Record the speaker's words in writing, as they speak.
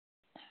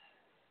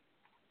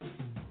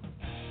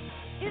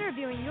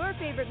interviewing your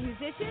favorite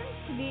musicians,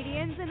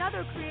 comedians, and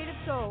other creative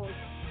souls.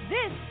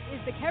 This is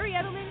the Kerri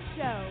Edelman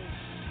Show.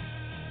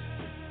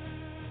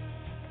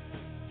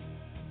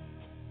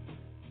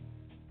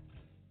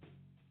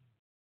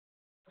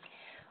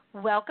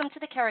 Welcome to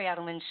the Kerri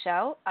Edelman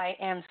Show. I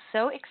am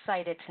so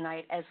excited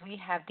tonight as we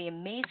have the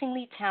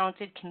amazingly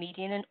talented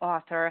comedian and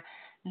author,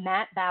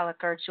 Matt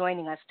Balaker,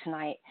 joining us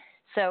tonight.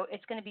 So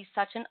it's going to be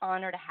such an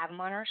honor to have him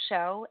on our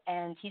show,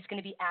 and he's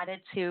going to be added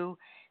to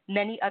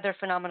many other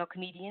phenomenal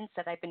comedians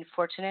that I've been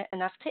fortunate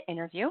enough to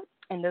interview,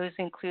 and those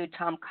include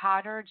Tom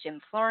Cotter, Jim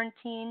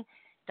Florentine,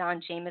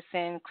 Don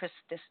Jameson, Chris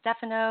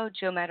DiStefano,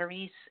 Joe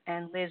Matarese,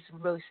 and Liz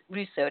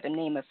Russo, to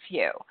name a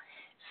few.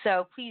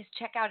 So please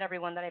check out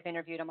everyone that I've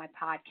interviewed on my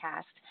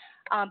podcast.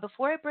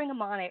 Before I bring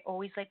them on, I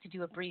always like to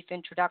do a brief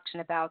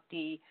introduction about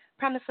the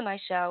premise of my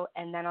show,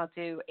 and then I'll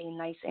do a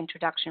nice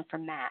introduction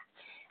from Matt.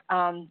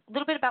 A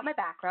little bit about my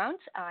background.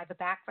 I have a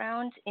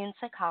background in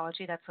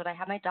psychology. That's what I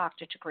have my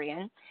doctorate degree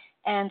in.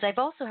 And I've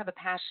also have a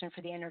passion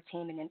for the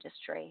entertainment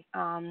industry.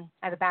 I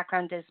have a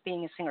background as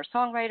being a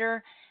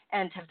singer-songwriter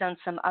and have done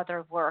some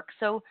other work.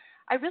 So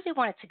I really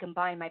wanted to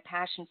combine my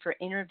passion for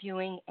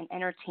interviewing and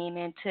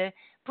entertainment to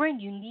bring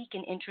unique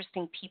and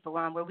interesting people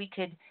on where we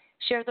could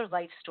share their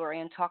life story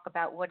and talk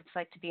about what it's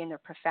like to be in their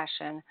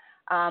profession.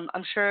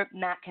 I'm sure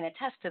Matt can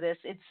attest to this.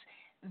 It's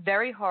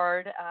very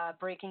hard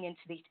breaking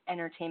into the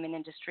entertainment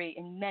industry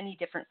in many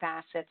different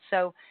facets.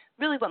 So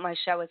really what my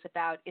show is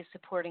about is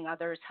supporting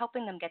others,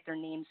 helping them get their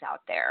names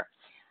out there.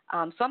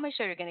 So on my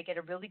show, you're going to get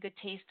a really good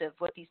taste of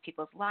what these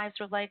people's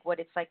lives are like, what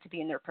it's like to be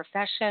in their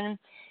profession.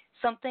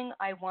 Something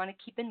I want to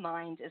keep in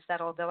mind is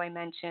that although I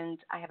mentioned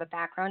I have a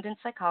background in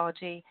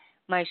psychology,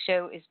 my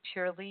show is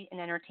purely an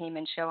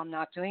entertainment show. I'm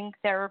not doing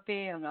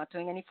therapy. I'm not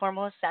doing any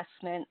formal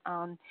assessment.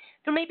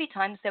 There may be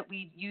times that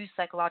we use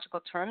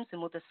psychological terms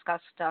and we'll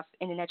discuss stuff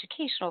in an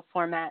educational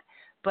format,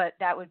 but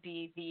that would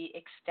be the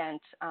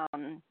extent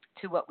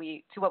to what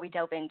we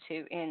delve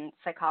into in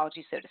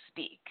psychology, so to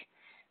speak.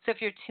 So if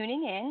you're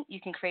tuning in,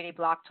 you can create a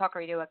Blog Talk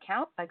Radio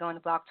account by going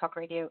to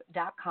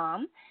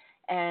blogtalkradio.com.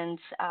 And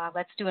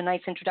let's do a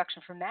nice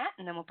introduction for Matt,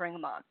 and then we'll bring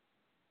him on.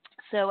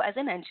 So as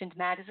I mentioned,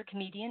 Matt is a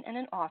comedian and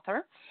an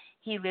author.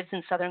 He lives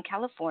in Southern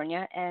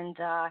California, and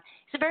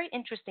he's a very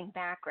interesting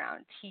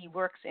background. He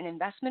works in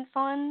investment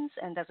funds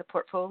and as a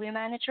portfolio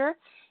manager.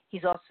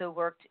 He's also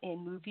worked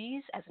in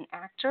movies as an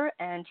actor,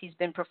 and he's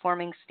been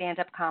performing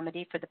stand-up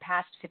comedy for the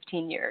past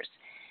 15 years.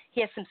 He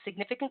has some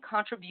significant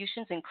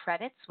contributions and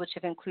credits, which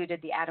have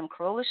included The Adam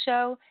Carolla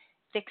Show,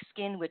 Thick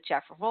Skin with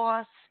Jeff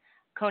Ross,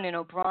 Conan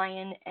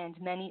O'Brien, and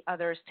many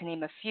others, to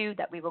name a few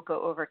that we will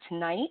go over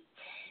tonight.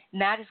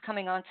 Matt is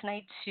coming on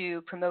tonight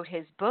to promote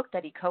his book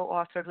that he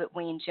co-authored with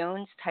Wayne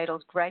Jones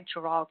titled Greg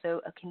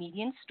Giraldo, A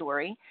Comedian's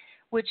Story,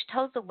 which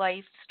tells the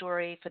life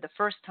story for the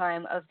first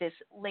time of this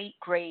late,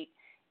 great,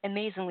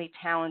 amazingly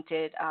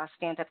talented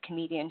stand-up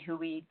comedian who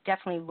we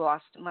definitely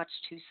lost much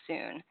too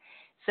soon.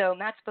 So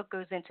Matt's book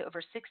goes into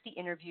over 60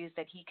 interviews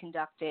that he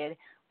conducted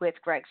with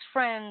Greg's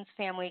friends,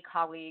 family,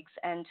 colleagues,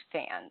 and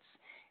fans.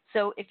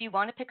 So if you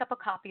want to pick up a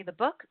copy of the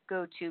book,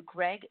 go to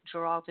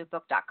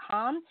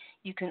greggiraldobook.com.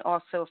 You can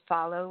also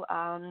follow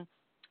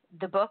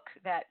the book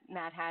that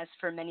Matt has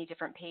for many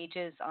different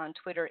pages on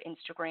Twitter,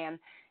 Instagram,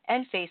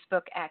 and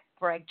Facebook at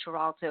Greg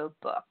Giraldo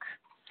Book.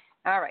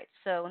 All right,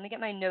 so let me get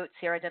my notes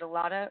here. I did a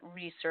lot of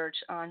research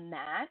on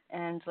Matt,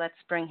 and let's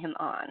bring him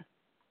on.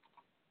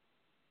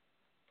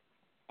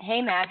 Hey,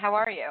 Matt, how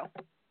are you?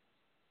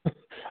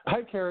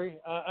 Hi, Kerri.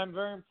 I'm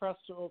very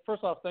impressed. Well,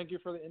 first off, thank you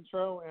for the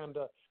intro and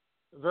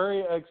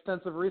very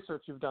extensive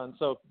research you've done,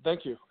 so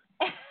thank you.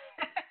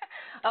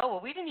 Oh,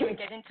 well, we didn't even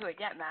get into it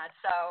yet, Matt,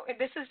 so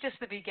this is just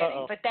the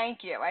beginning, but thank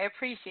you. I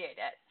appreciate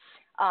it.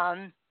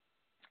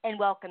 And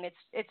welcome.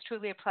 It's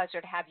truly a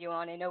pleasure to have you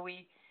on. I know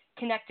we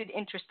connected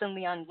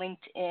interestingly on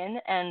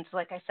LinkedIn, and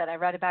like I said, I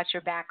read about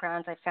your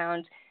backgrounds. I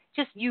found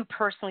just you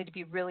personally to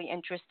be really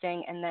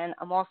interesting, and then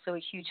I'm also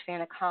a huge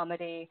fan of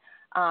comedy,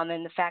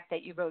 and the fact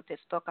that you wrote this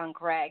book on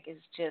Greg is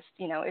just,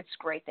 it's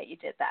great that you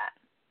did that.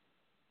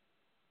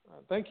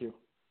 Thank you.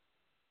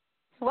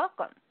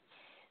 Welcome.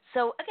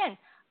 So again,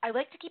 I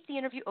like to keep the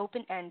interview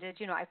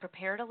open-ended. I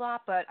prepared a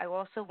lot, but I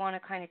also want to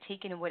kind of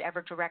take it in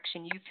whatever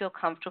direction you feel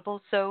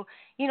comfortable. So,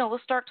 we'll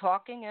start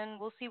talking and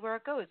we'll see where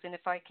it goes. And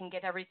if I can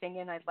get everything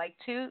in I'd like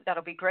to,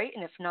 that'll be great.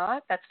 And if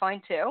not, that's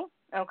fine too.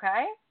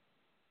 Okay?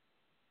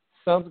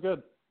 Sounds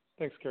good.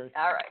 Thanks, Kerri.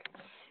 All right.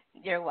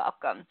 You're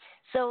welcome.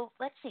 So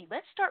let's see.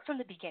 Let's start from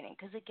the beginning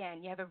because,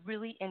 again, you have a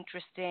really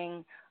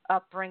interesting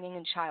upbringing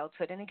and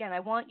childhood. And, again,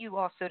 I want you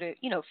also to,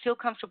 feel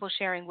comfortable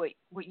sharing what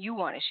you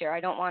want to share. I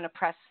don't want to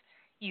press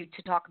you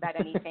to talk about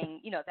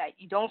anything, that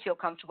you don't feel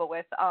comfortable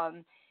with.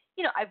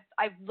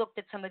 I've looked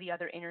at some of the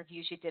other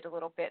interviews you did a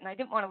little bit, and I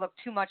didn't want to look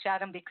too much at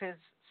them because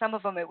some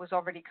of them it was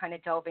already kind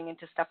of delving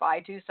into stuff I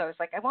do. So I was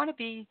like, I want to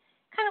be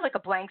kind of like a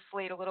blank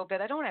slate a little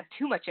bit. I don't have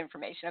too much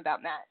information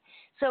about Matt.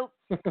 So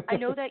I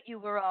know that you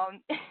were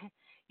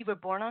you were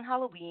born on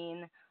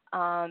Halloween.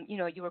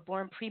 You were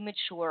born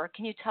premature.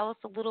 Can you tell us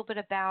a little bit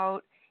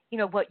about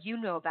what you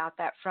know about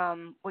that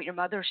from what your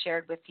mother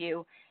shared with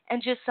you,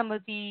 and just some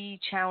of the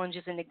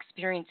challenges and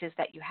experiences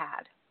that you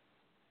had.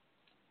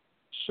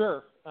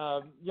 Sure.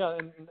 Yeah,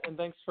 and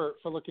thanks for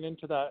looking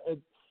into that.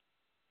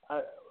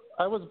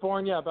 I was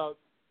born, about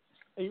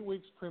 8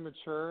 weeks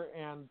premature,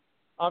 and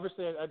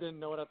obviously I didn't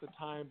know it at the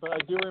time, but I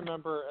do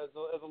remember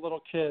as a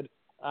little kid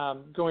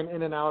going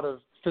in and out of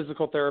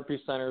physical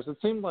therapy centers. It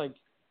seemed like,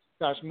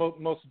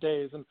 most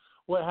days. And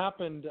what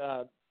happened,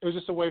 it was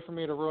just a way for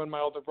me to ruin my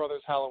older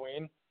brother's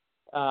Halloween.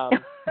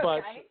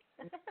 But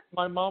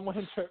my mom went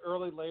into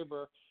early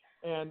labor,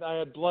 and I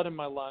had blood in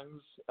my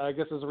lungs, I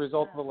guess as a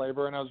result of the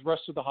labor, and I was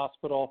rushed to the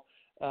hospital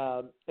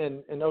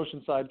in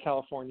Oceanside,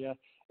 California.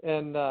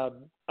 And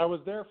I was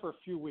there for a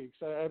few weeks.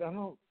 I don't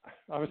know,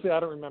 obviously I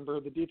don't remember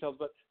the details,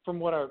 but from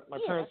what my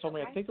parents told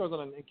me, I think I was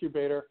on an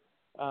incubator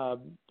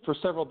for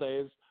several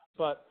days.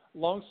 But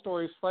long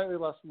story, slightly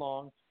less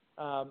long,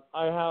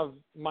 I have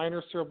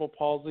minor cerebral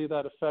palsy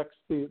that affects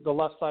the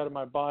left side of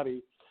my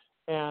body.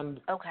 And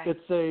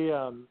it's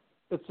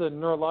a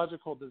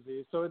neurological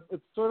disease. So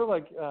it's sort of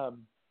like,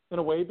 in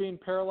a way, being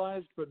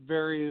paralyzed, but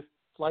very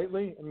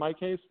slightly in my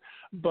case.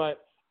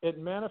 But it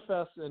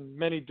manifests in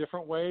many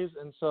different ways.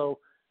 And so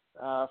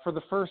for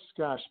the first,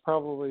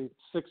 probably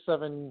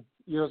 6-7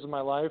 years of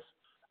my life,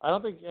 I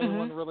don't think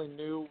anyone really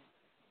knew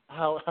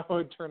how it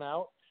would turn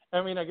out.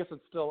 I mean, I guess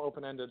it's still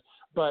open-ended.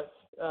 But,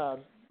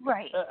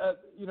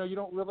 you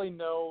don't really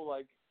know,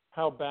 like,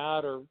 how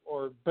bad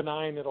or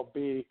benign it'll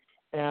be.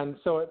 And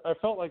so I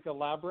felt like a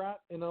lab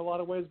rat in a lot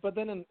of ways. But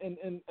then,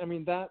 I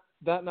mean, that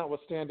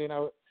notwithstanding,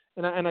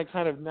 I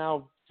kind of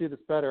now see this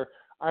better.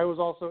 I was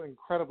also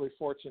incredibly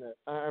fortunate.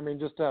 I mean,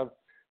 just to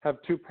have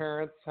two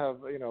parents,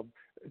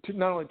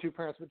 not only two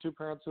parents, but two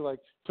parents who, like,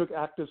 took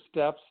active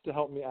steps to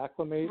help me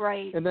acclimate.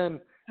 Right. And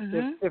then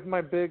if my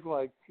big,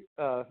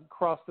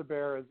 cross to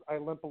bear is I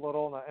limp a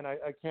little and I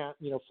can't,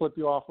 flip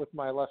you off with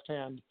my left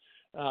hand,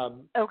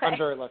 I'm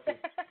very lucky.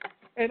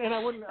 And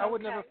I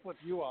would never flip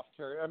you off,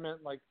 Kerri. I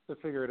meant like the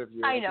figurative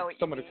you. I know what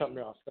someone you mean. to cut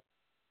me off.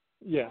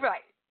 Yeah.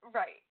 Right.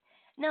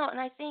 No, and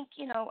I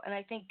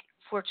think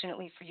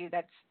fortunately for you,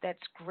 that's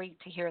great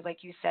to hear.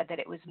 Like you said, that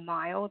it was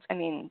mild. I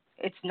mean,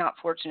 it's not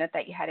fortunate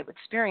that you had to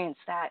experience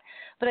that,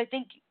 but I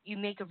think you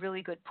make a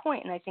really good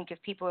point. And I think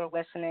if people are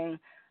listening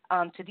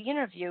to the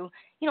interview,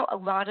 a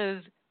lot of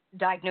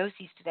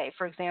diagnoses today,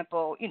 for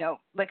example,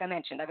 like I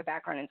mentioned, I have a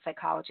background in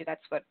psychology.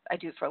 That's what I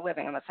do for a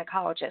living. I'm a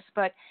psychologist.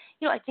 But,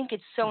 I think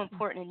it's so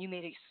important, and you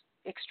made an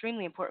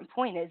extremely important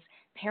point, is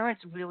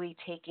parents really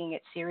taking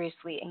it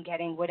seriously and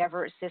getting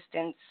whatever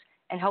assistance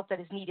and help that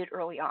is needed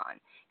early on,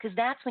 because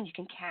that's when you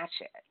can catch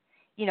it.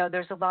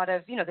 There's a lot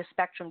of, the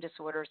spectrum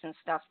disorders and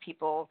stuff,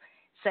 people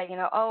say,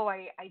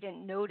 I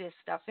didn't notice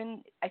stuff.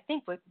 And I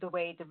think with the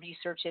way the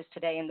research is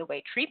today and the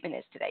way treatment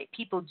is today,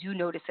 people do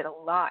notice it a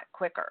lot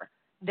quicker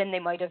than they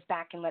might have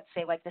back in, let's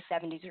say, like the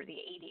 70s or the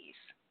 80s.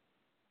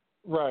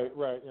 Right.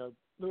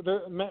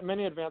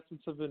 Many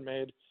advancements have been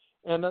made.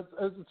 And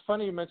it's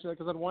funny you mentioned that,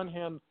 because on one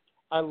hand,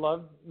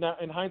 now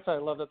in hindsight,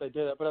 I love that they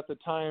did it. But at the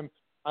time,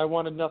 I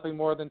wanted nothing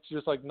more than to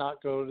just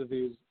not go to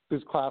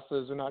these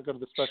classes or not go to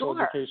the special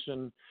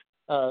education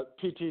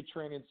PT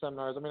training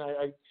seminars. I mean,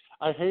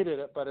 I hated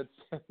it, but it's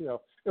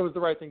it was the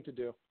right thing to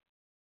do.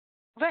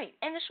 Right,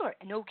 and sure,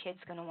 no kid's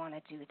going to want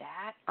to do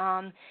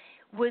that.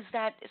 Was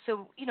that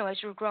so? As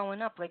you were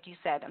growing up, like you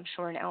said, I'm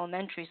sure in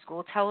elementary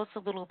school. Tell us a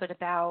little bit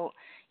about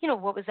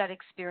what was that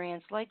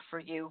experience like for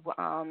you?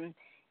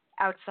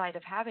 Outside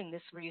of having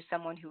this, were you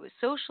someone who was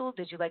social?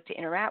 Did you like to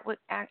interact with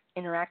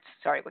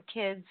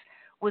kids?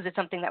 Was it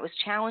something that was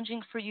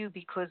challenging for you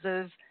because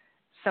of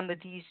some of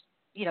these,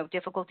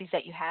 difficulties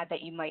that you had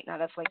that you might not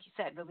have, like you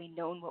said, really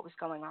known what was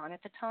going on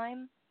at the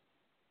time?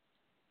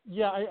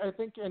 Yeah, I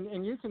think,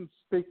 and you can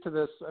speak to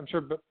this, I'm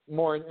sure, but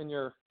more in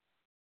your,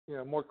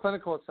 more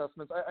clinical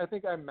assessments. I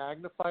think I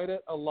magnified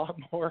it a lot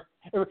more.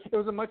 It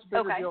was a much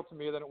bigger deal to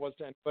me than it was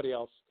to anybody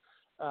else.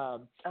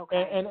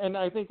 And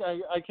I think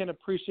I can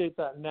appreciate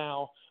that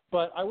now.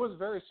 But I was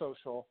very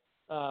social,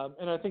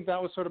 and I think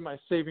that was sort of my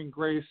saving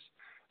grace,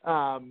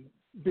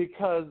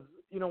 because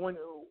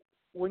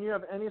when you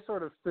have any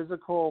sort of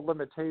physical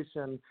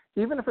limitation,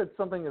 even if it's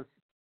something as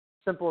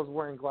simple as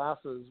wearing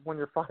glasses, when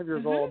you're 5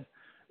 years old,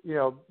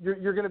 you're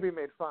going to be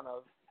made fun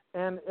of.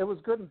 And it was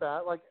good and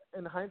bad. Like,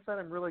 in hindsight,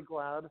 I'm really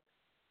glad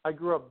I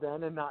grew up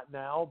then and not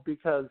now,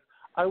 because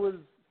I was,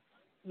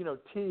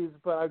 teased,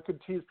 but I could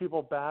tease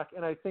people back.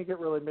 And I think it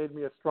really made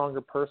me a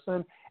stronger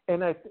person.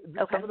 And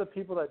some of the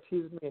people that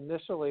teased me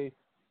initially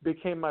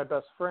became my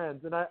best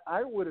friends. And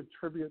I would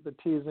attribute the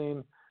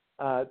teasing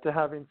to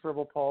having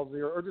cerebral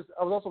palsy, or just,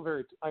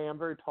 I am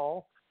very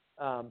tall.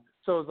 So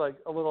it was like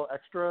a little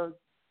extra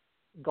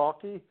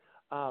gawky.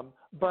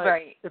 But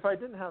if I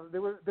didn't have, they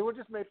were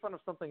just made fun of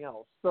something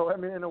else. So, I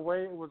mean, in a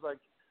way, it was like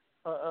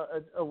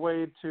a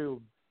way to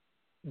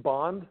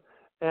bond.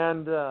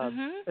 And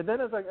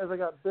then as I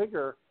got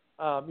bigger,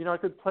 I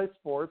could play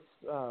sports.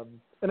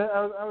 And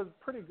I was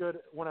pretty good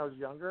when I was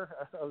younger.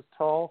 I was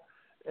tall,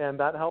 and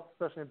that helped,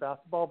 especially in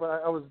basketball.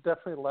 But I was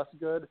definitely less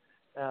good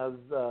as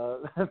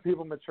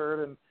people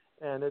matured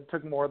and it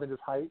took more than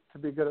just height to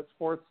be good at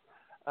sports.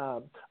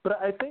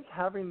 But I think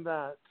having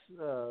that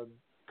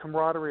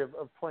camaraderie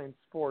of playing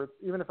sports,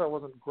 even if I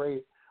wasn't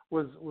great,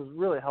 was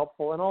really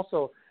helpful. And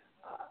also,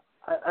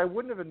 I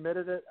wouldn't have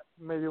admitted it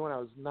maybe when I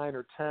was 9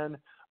 or 10,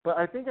 but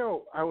I think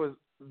I was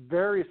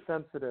very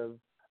sensitive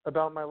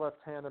about my left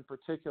hand in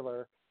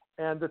particular.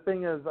 And the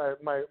thing is,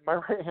 my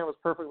right hand was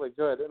perfectly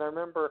good. And I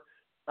remember,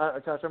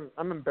 gosh,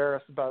 I'm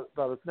embarrassed about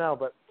this now,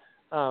 but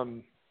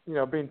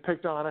being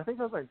picked on. I think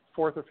I was like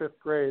 4th or 5th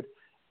grade,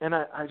 and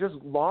I just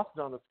lost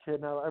it on this kid.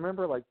 And I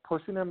remember like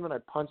pushing him, and I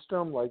punched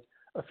him like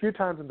a few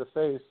times in the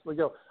face. Like,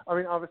 I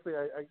mean, obviously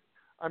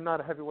I'm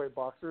not a heavyweight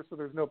boxer, so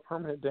there's no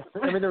permanent damage.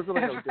 I mean, there's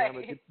really no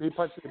damage. He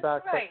punched me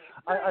back. Right.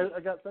 But I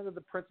got sent to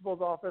the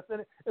principal's office,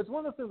 and it's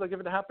one of those things, like, if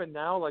it happened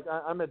now, like,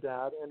 I'm a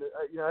dad, and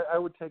I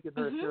would take it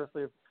very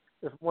seriously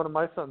if one of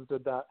my sons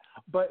did that.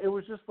 But it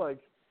was just like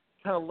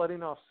kind of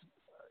letting off,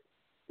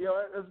 it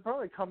was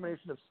probably a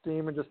combination of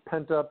steam and just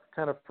pent up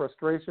kind of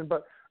frustration.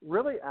 But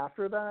really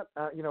after that,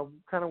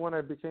 kind of when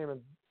I became in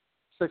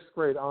 6th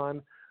grade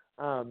on,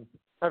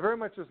 I very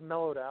much just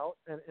mellowed out,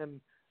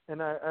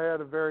 and I had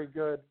a very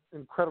good,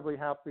 incredibly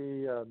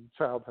happy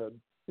childhood.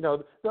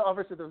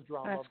 Obviously there's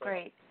drama, That's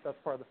great. That's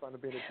part of the fun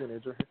of being a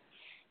teenager.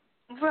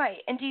 Right.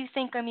 And do you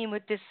think, I mean,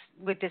 with this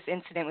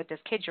incident with this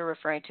kid you're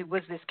referring to,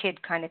 was this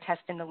kid kind of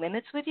testing the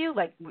limits with you?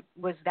 Like,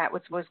 was that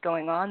what was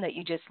going on, that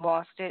you just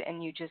lost it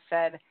and you just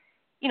said,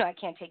 I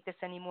can't take this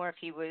anymore, if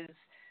he was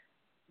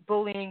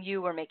bullying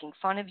you or making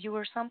fun of you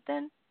or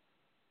something?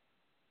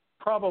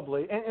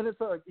 Probably. And it's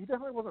like, he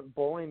definitely wasn't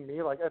bullying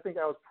me. Like, I think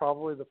I was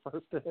probably the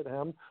first to hit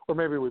him, or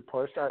maybe we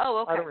pushed. Okay.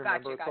 I don't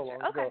remember. It's so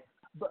long ago.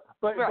 But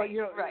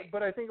right.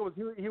 But I think it was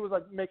he was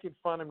like making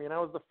fun of me, and I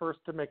was the first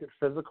to make it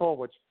physical,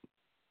 which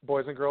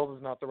boys and girls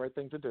is not the right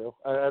thing to do.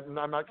 I'm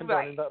not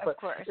condoning that, but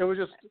it was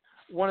just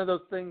one of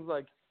those things.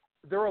 Like,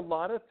 there were a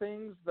lot of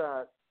things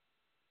that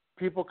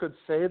people could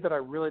say that I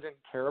really didn't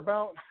care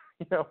about,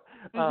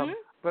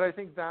 but I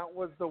think that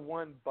was the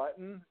one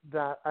button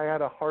that I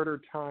had a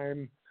harder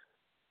time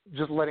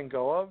just letting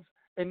go of.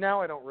 And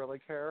now I don't really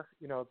care,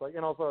 it's like,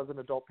 and also as an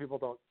adult, people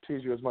don't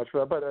tease you as much for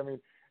that, but I mean,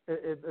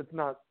 it's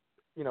not,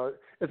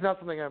 it's not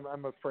something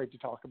I'm afraid to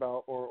talk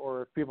about,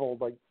 or if people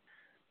like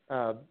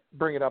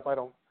bring it up,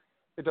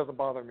 it doesn't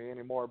bother me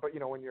anymore. But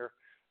when you're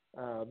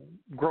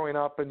growing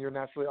up and you're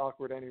naturally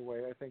awkward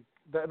anyway, I think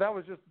that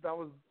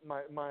was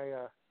my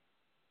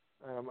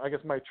I guess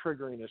my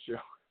triggering issue,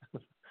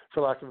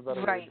 for lack of a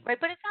better word. Right.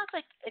 But it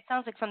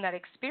sounds like from that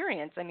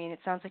experience, I mean, it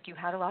sounds like you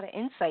had a lot of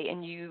insight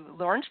and you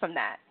learned from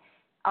that.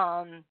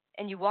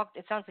 And you walked.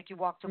 It sounds like you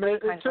walked away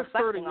kind of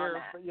reflecting on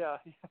that. But yeah,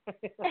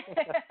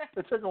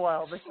 it took a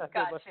while. But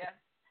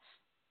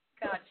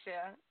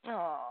Gotcha.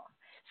 Oh,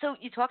 so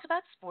you talked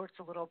about sports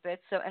a little bit.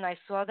 So, and I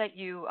saw that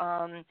you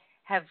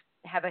have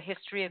a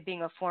history of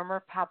being a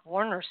former Pop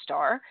Warner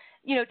star.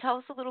 Tell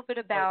us a little bit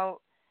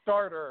about.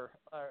 Starter.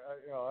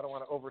 I don't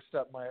want to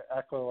overstep my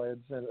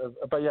accolades,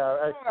 but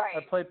yeah, I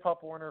played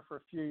Pop Warner for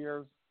a few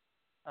years.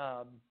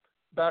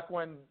 Back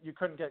when you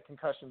couldn't get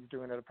concussions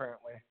doing it,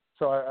 apparently.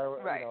 So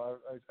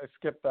I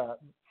skipped that.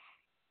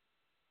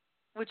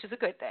 Which is a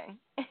good thing.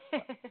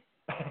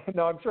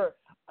 No, I'm sure.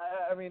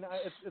 I mean,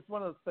 it's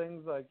one of those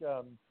things, like,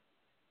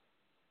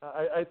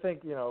 I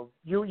think, you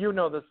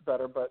know this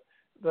better, but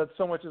that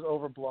so much is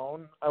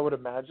overblown, I would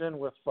imagine,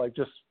 with like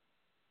just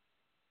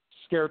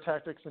scare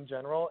tactics in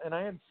general. And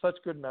I had such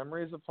good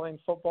memories of playing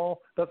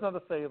football. That's not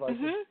to say like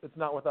it's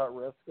not without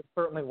risk. It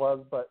certainly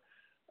was, but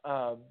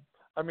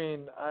I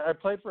mean, I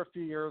played for a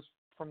few years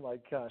from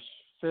like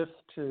 5th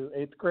to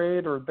 8th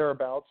grade or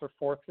thereabouts, or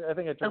 4th. I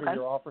think I took a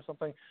year off or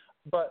something.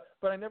 But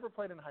I never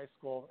played in high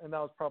school, and that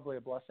was probably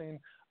a blessing.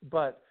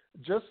 But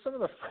just some of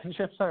the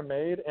friendships I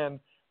made, and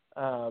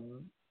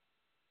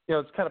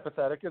it's kind of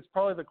pathetic. It's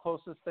probably the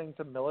closest thing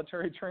to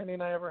military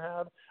training I ever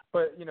had.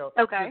 But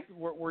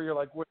where you're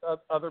like with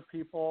other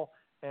people,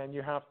 and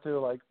you have to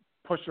like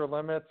push your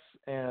limits,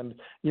 and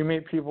you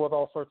meet people with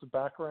all sorts of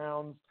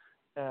backgrounds.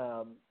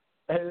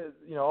 And,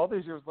 all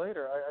these years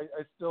later,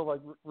 I still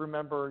like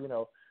remember,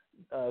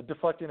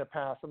 deflecting a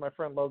pass, and my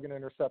friend Logan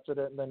intercepted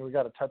it, and then we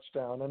got a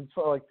touchdown. And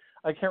so, like,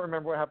 I can't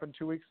remember what happened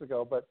 2 weeks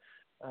ago, but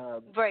I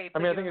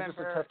mean, I think it's just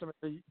a testament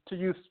to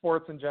youth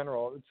sports in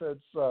general.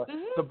 It's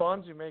the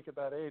bonds you make at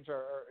that age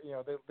are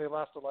they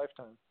last a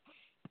lifetime.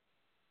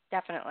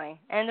 Definitely,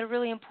 and they're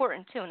really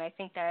important too. And I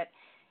think that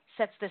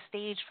sets the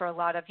stage for a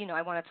lot of,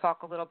 I want to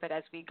talk a little bit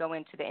as we go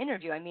into the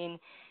interview. I mean,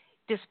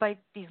 despite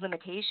these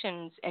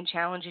limitations and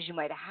challenges you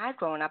might have had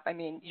growing up, I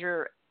mean,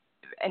 you're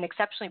an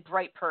exceptionally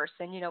bright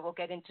person. We'll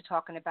get into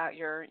talking about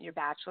your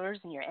bachelor's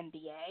and your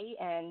MBA,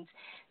 and,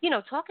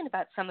 talking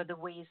about some of the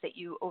ways that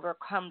you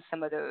overcome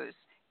some of those.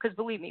 Because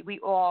believe me, we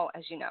all,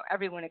 as you know,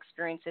 everyone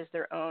experiences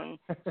their own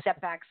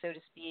setbacks, so to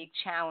speak,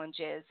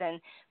 challenges. But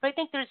I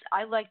think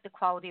I like the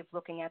quality of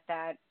looking at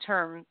that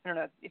term. I don't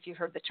know if you've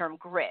heard the term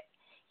grit.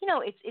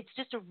 It's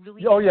just a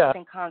really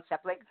interesting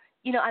concept. Like,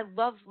 I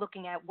love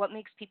looking at what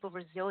makes people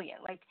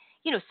resilient. Like,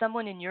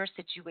 someone in your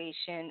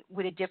situation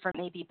with a different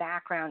maybe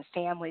background,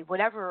 family,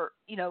 whatever,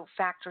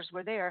 factors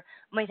were there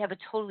might have a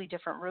totally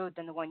different road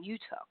than the one you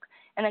took.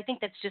 And I think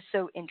that's just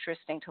so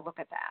interesting to look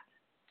at that.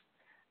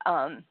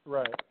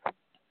 Right.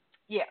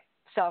 Yeah.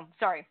 So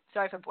sorry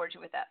if I bored you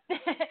with that.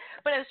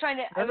 But I was trying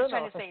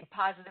to say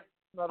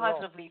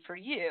positively for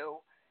you,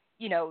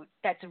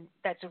 that's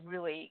a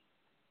really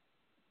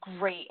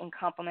great and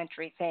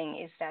complimentary thing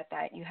is that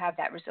you have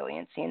that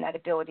resiliency and that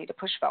ability to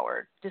push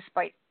forward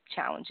despite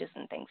challenges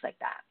and things like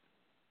that.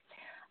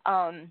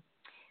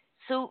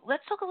 So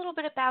let's talk a little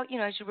bit about,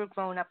 as you were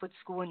growing up with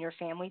school and your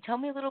family, tell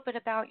me a little bit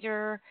about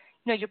your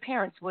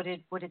parents. What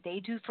did they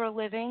do for a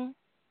living?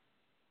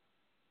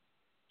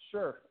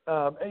 Sure.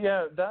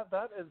 Yeah,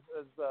 that is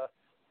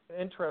an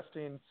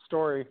interesting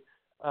story.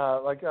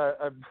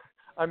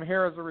 I'm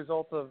here as a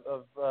result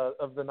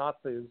of the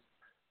Nazis.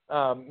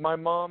 My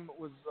mom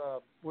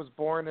was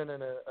born in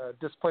a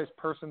displaced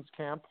persons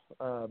camp,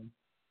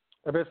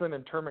 basically an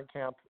internment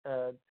camp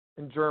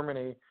in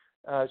Germany.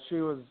 She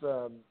was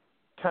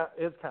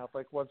is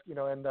Catholic,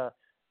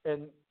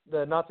 and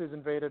the Nazis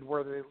invaded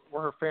where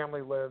her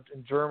family lived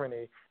in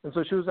Germany, and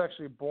so she was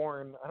actually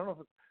born. I don't know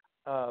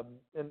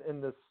if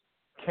in this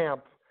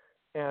camp,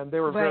 and they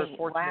were very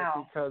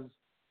fortunate because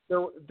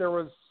there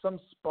was some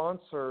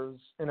sponsors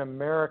in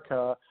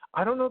America.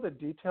 I don't know the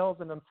details,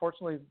 and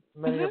unfortunately,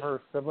 many of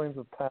her siblings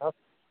have passed.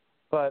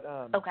 But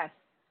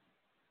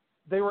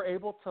they were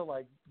able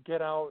to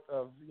get out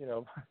of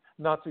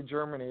Nazi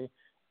Germany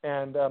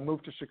and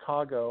move to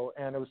Chicago,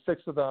 and it was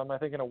 6 of them, I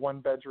think, in a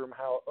 1-bedroom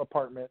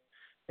apartment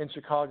in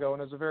Chicago,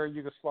 and it was a very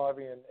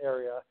Yugoslavian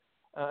area.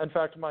 In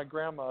fact, my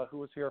grandma, who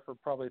was here for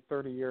probably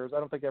 30 years, I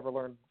don't think ever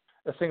learned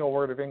a single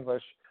word of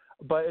English,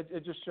 but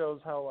it just shows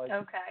how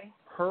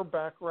her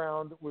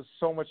background was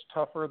so much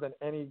tougher than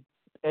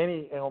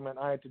any ailment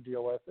I had to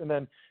deal with. And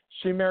then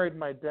she married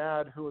my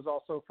dad, who was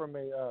also from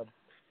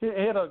he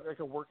had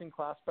a working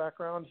class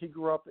background. He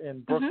grew up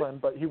in Brooklyn,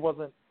 but he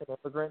wasn't an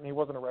immigrant and he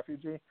wasn't a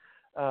refugee.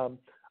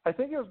 I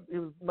think he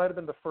might have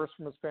been the first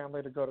from his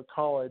family to go to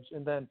college,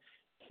 and then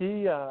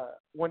he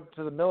went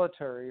to the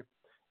military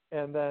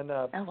and then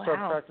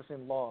started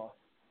practicing law.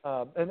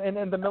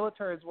 And the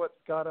military is what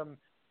got him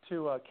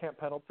to Camp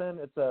Pendleton.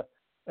 It's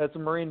a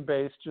Marine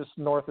base just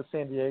north of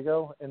San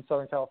Diego in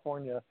Southern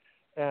California,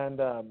 and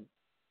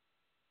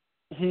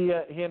he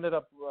ended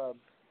up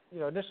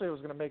initially was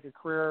going to make a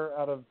career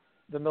out of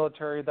the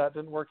military. That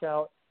didn't work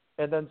out,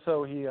 and then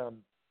so he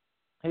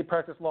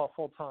practiced law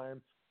full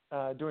time,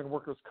 doing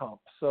workers' comp.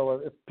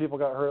 So if people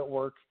got hurt at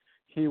work,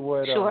 he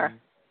would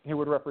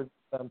represent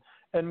them.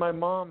 And my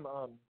mom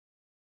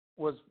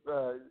was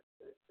a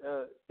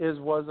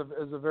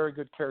very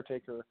good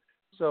caretaker.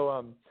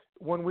 So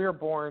when we were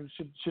born,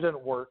 she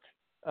didn't work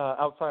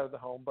outside of the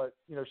home, but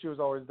she was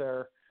always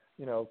there,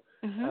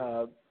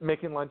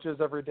 making lunches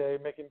every day,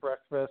 making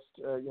breakfast.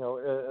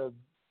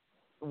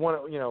 One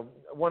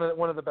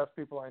of the best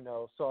people I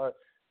know. So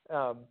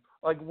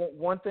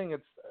one thing,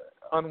 it's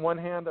on one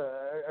hand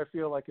I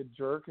feel like a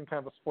jerk and kind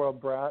of a spoiled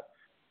brat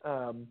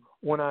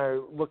when I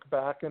look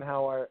back and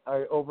how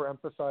I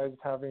overemphasized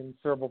having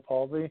cerebral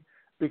palsy,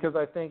 because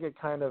I think it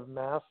kind of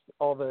masked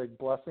all the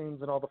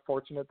blessings and all the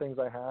fortunate things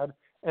I had.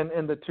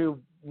 And the 2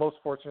 most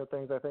fortunate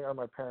things I think are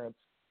my parents.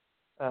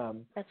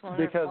 That's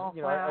wonderful. Because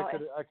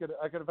I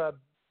could have had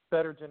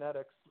better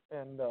genetics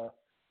and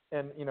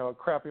a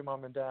crappy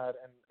mom and dad,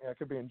 and I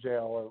could be in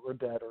jail or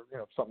dead or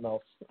something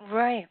else.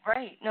 Right.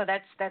 No,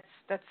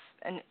 that's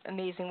an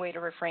amazing way to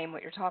reframe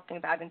what you're talking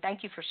about, and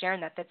thank you for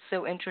sharing that. That's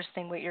so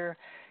interesting with your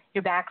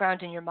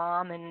background and your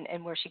mom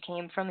and where she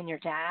came from and your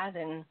dad,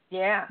 and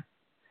yeah.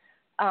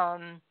 How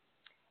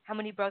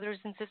many brothers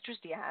and sisters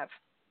do you have?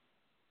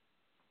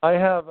 I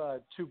have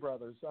 2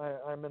 brothers.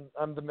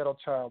 I'm the middle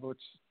child,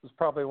 which is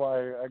probably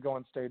why I go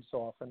on stage so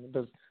often.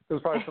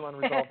 There's probably some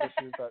unresolved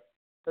issues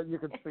that you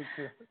could speak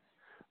to.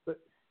 But,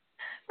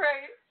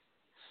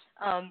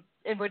 right.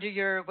 And what do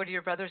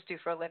your brothers do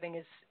for a living?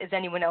 Is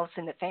anyone else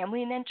in the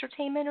family in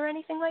entertainment or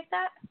anything like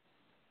that?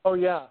 Oh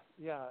yeah.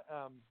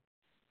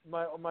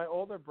 My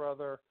older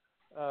brother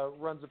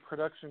runs a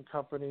production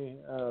company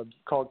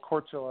called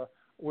Cortula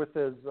with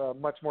his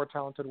much more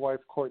talented wife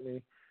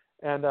Courtney.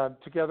 And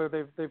together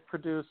they've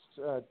produced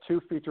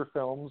 2 feature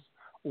films.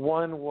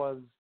 One was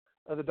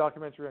the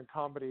documentary on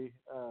comedy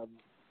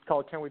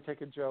called Can We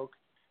Take a Joke?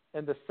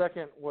 And the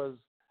second was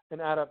an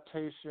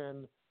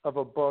adaptation of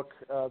a book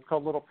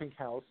called Little Pink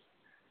House,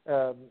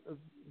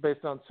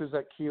 based on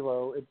Suzette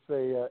Kilo. It's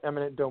a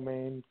eminent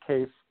domain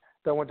case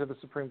that went to the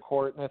Supreme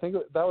Court, and I think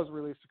that was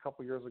released a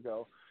couple years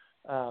ago.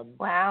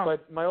 Wow.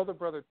 But my older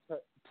brother,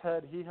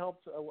 Ted, he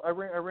helped. I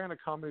ran a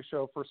comedy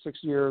show for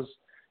 6 years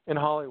in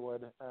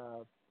Hollywood,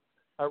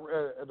 at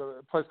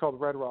a place called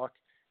Red Rock,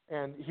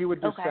 and he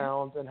would do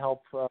sound and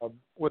help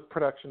with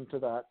production to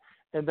that.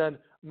 And then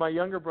my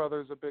younger brother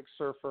is a big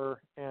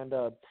surfer, and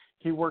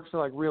he works in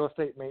real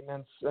estate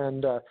maintenance.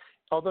 And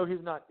although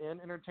he's not in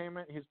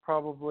entertainment, he's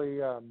probably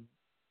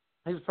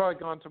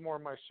gone to more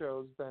of my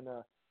shows than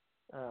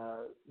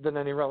than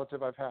any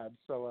relative I've had.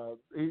 So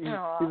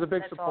he's a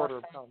big supporter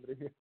of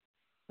comedy.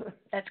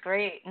 That's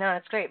great. No,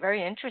 that's great.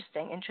 Very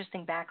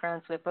interesting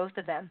backgrounds with both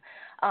of them.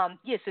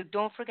 So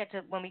don't forget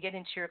to, when we get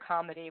into your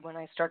comedy, when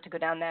I start to go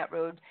down that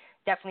road,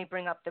 definitely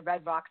bring up the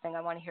Red Rock thing.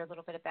 I want to hear a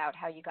little bit about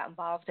how you got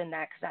involved in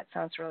that, because that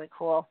sounds really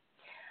cool.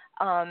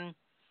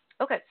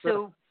 Okay,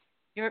 so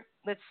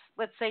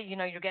let's say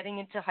you're getting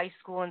into high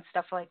school and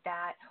stuff like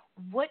that.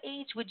 What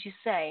age would you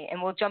say?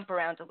 And we'll jump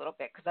around a little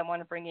bit because I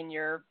want to bring in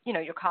your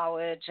your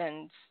college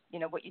and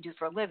what you do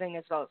for a living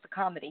as well as the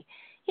comedy.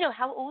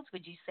 How old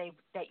would you say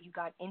that you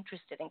got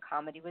interested in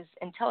comedy?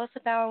 And tell us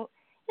about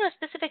a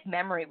specific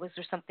memory. Was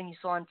there something you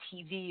saw on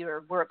TV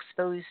or were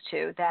exposed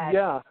to that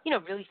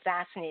really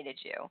fascinated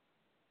you?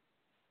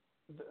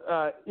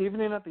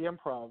 Evening at the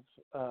Improv,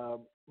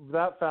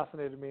 that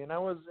fascinated me. And I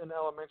was in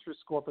elementary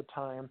school at the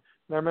time.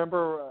 And I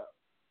remember,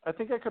 I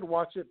think I could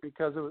watch it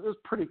because it was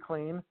pretty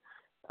clean.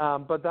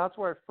 But that's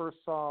where I first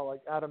saw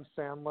like Adam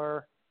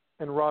Sandler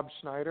and Rob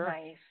Schneider.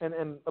 Nice.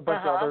 and a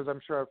bunch of others I'm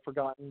sure I've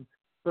forgotten.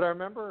 But I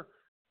remember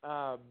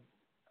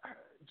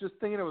just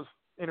thinking it was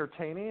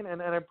entertaining.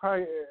 And I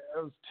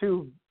was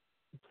too,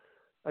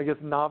 I guess,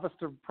 novice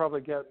to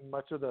probably get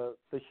much of the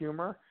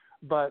humor.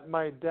 But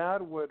my dad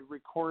would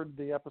record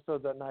the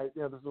episodes at night.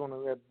 This is when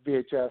we had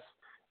VHS.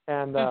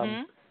 And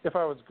if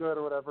I was good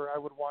or whatever, I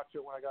would watch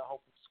it when I got home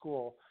from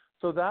school.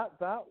 So that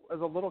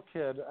as a little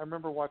kid, I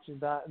remember watching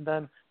that. And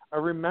then I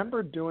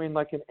remember doing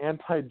like an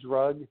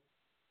anti-drug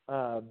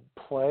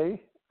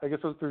play. I guess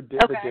it was through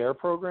the DARE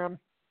program.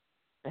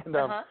 And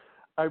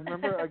I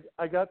remember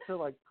I got to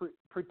like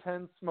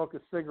pretend smoke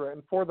a cigarette.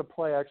 And for the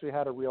play, I actually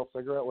had a real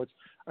cigarette, which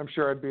I'm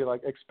sure I'd be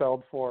like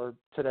expelled for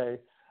today.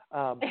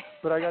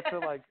 But I got to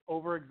like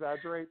over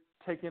exaggerate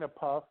taking a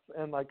puff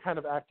and like kind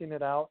of acting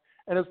it out.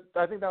 And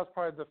I think that was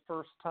probably the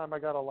first time I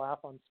got a laugh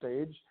on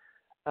stage.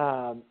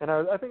 And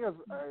I think I'd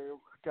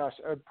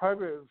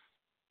probably have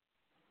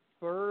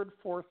third,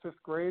 fourth,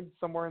 fifth grade,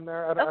 somewhere in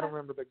there. I don't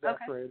remember the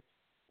exact grade.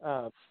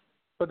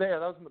 But yeah,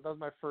 that was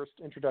my first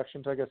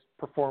introduction to, I guess,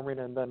 performing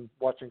and then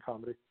watching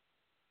comedy.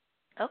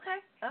 Okay.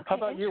 How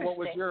about you? What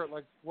was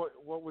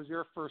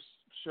your first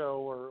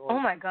show or oh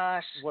my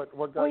gosh, what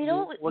got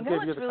what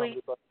gave you the really,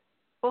 comedy bug?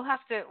 We'll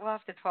have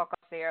to talk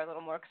off the air a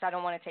little more because I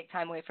don't want to take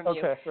time away from you.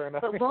 Okay, fair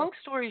enough. But long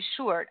story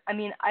short, I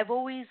mean, I've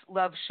always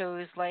loved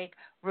shows like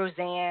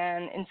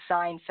Roseanne and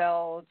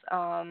Seinfeld.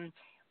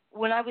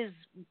 When I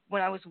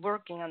was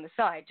working on the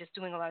side, just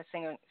doing a lot of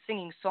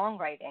singing,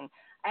 songwriting,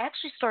 I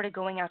actually started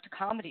going out to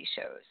comedy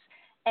shows.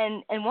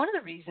 And one of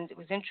the reasons it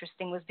was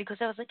interesting was because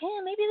I was like,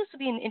 maybe this would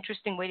be an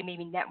interesting way to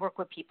maybe network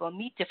with people and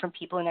meet different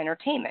people in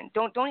entertainment.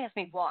 Don't ask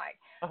me why.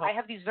 I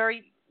have these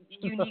very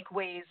unique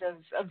ways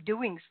of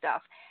doing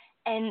stuff.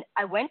 And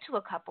I went to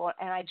a couple,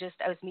 and I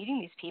was meeting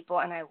these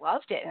people, and I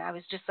loved it. And I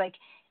was just like,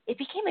 it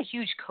became a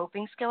huge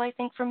coping skill, I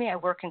think, for me. I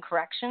work in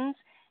corrections,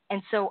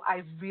 and so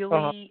I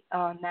really,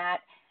 Matt,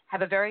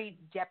 have a very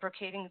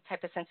deprecating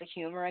type of sense of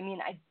humor. I mean,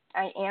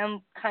 I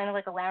am kind of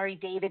like a Larry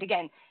David.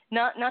 Again,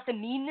 not the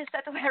meanness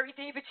that the Larry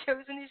David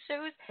shows in his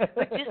shows,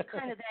 but just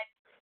kind of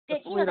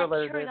that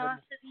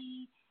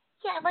curiosity.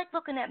 Yeah, I like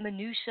looking at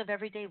minutiae of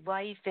everyday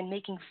life and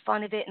making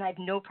fun of it, and I have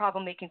no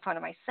problem making fun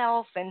of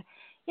myself. And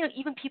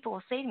even people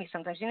will say to me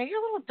sometimes, you're a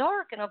little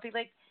dark, and I'll be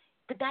like,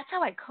 but that's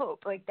how I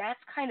cope. Like, that's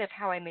kind of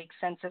how I make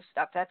sense of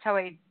stuff. That's how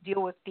I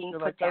deal with being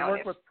put down. I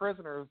work with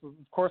prisoners. Of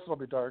course it'll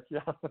be dark, yeah.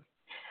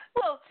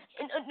 Well,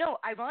 no,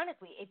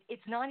 ironically,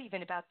 it's not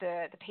even about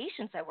the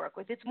patients I work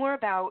with. It's more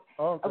about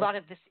a lot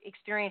of the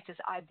experiences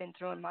I've been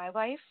through in my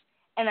life,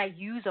 and I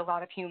use a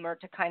lot of humor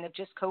to kind of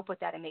just cope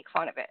with that and make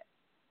fun of it.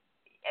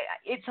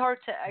 It's hard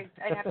to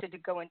I'd have to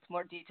go into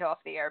more detail off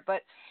the air,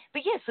 but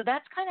yeah, so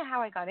that's kind of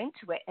how I got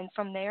into it. And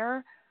from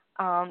there,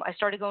 I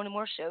started going to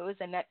more shows.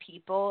 I met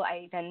people.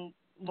 I then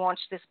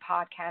launched this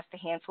podcast a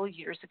handful of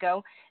years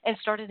ago and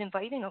started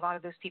inviting a lot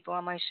of those people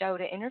on my show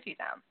to interview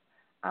them.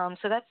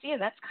 So that's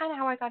kind of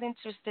how I got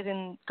interested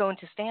in going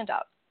to stand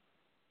up.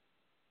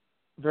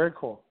 Very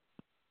cool.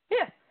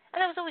 Yeah.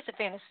 And I was always a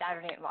fan of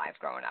Saturday Night Live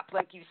growing up,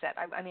 like you said.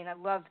 I mean, I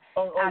loved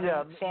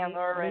Adam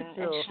Sandler and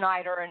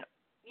Schneider and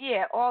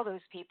all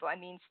those people. I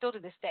mean, still to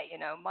this day,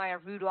 Maya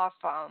Rudolph,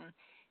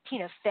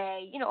 Tina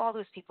Fey, all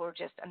those people are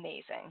just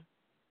amazing.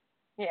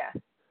 Yeah.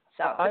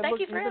 So, thank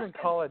you for asking. Even in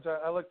college,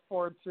 I look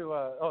forward to,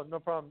 no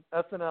problem,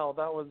 SNL.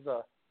 That was,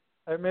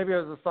 maybe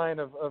it was a sign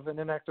of an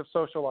inactive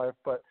social life,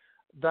 but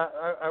that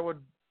I would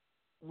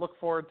look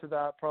forward to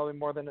that probably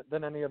more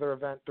than any other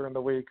event during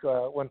the week.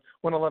 When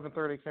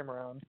 11:30 came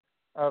around,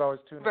 I would always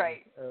tune in.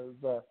 Right.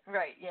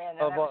 Right. Yeah.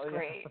 No, that was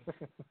great.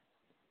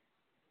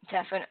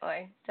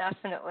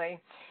 Definitely.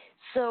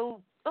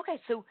 So, okay.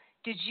 So,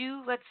 did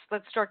you? Let's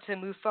start to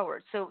move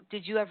forward. So,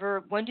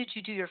 when did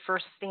you do your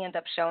first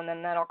stand-up show? And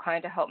then that'll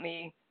kind of help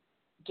me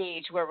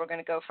gauge where we're going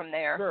to go from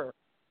there. Sure.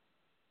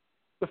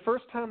 The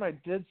first time I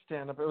did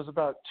stand-up, it was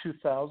about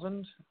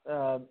 2000. It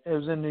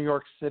was in New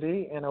York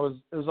City, and it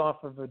was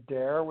off of a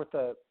dare with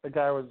a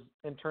guy I was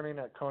interning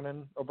at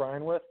Conan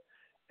O'Brien with.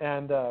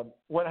 And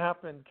what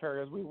happened,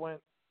 Kerri, is we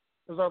went.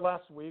 It was our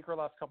last week or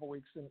last couple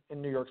weeks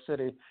in New York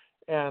City,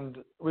 and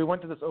we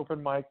went to this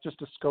open mic just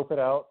to scope it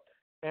out,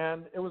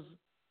 and it was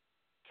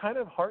kind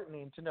of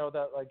heartening to know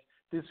that like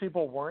these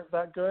people weren't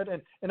that good,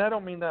 and I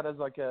don't mean that as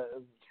like a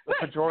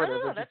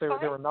pejorative. No, It's just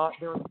they were not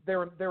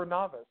they were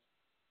novice.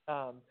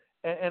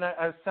 And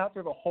I sat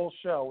through the whole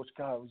show, which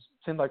God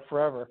seemed like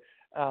forever.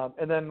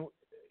 And then,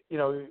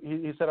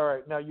 he said, "All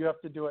right, now you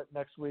have to do it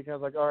next week." And I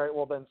was like, "All right,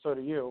 well then, so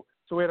do you."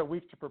 So we had a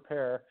week to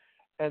prepare,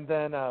 and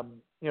then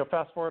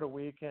fast forward a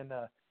week, and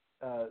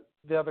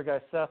the other guy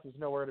Seth was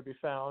nowhere to be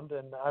found,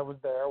 and I was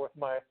there with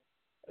my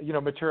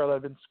material that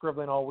I'd been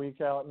scribbling all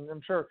week out, and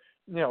I'm sure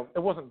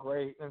it wasn't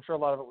great. I'm sure a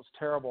lot of it was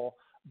terrible,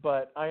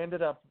 but I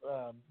ended up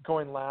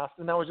going last,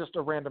 and that was just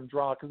a random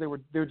draw because they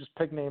would just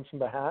pick names from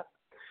the hat.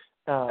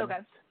 Okay.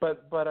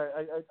 But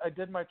I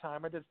did my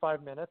time. I did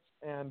 5 minutes,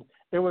 and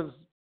it was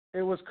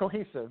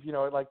cohesive.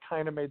 It like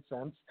kind of made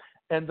sense.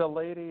 And the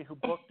lady who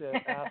booked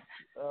it asked,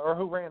 or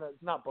who ran it,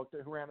 not booked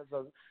it, who ran it,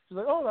 she's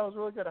like, "Oh, that was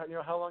really good.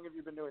 How long have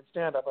you been doing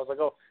stand-up?" I was like,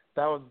 "Oh,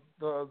 that was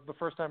the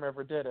first time I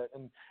ever did it."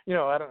 And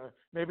I don't know,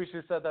 maybe she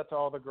said that to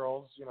all the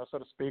girls, so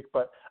to speak.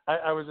 But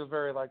I was just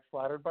very like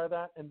flattered by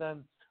that. And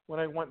then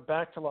when I went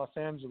back to Los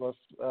Angeles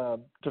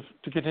to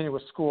continue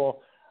with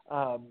school,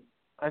 I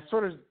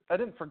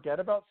didn't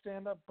forget about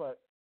stand-up, but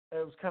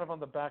it was kind of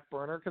on the back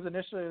burner because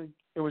initially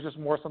it was just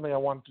more something I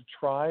wanted to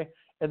try.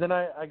 And then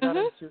I got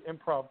into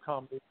improv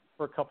comedy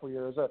for a couple of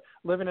years.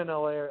 Living in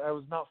LA, I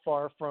was not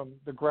far from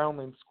the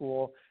Groundling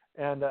School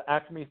and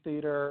Acme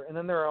Theater. And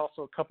then there are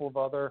also a couple of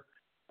other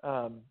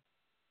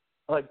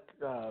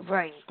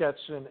sketch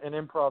and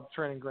improv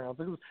training grounds.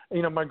 It was,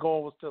 my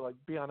goal was to like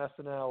be on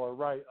SNL or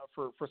write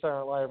for Saturday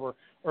Night Live or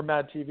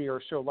Mad TV or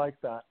a show like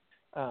that.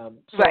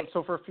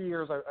 So for a few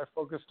years, I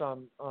focused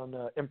on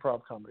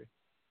improv comedy.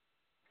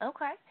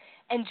 Okay.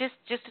 And just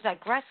to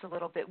digress a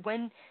little bit,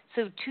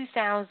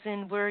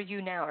 2000, where are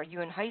you now? Are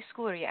you in high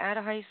school? Are you out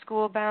of high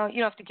school about?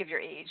 You don't have to give your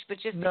age, but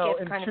just to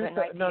get kind of an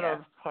idea.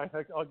 No, fine.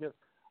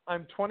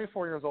 I'm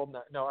 24 years old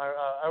now. No,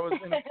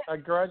 I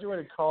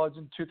graduated college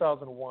in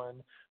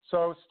 2001, so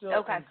I was still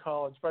in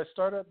college. But I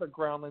started at the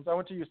Groundlings. I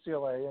went to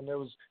UCLA, and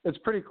it's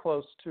pretty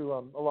close to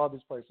a lot of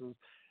these places.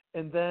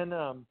 And then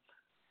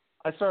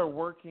I started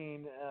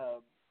working,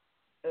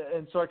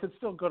 and so I could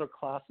still go to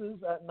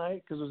classes at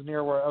night because it was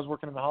near where I was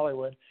working in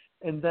Hollywood.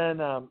 And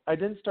then I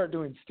didn't start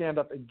doing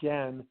stand-up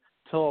again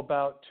till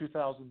about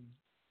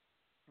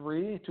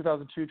 2002,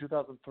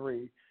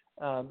 2003.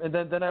 And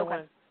then I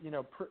went,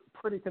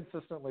 pretty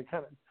consistently,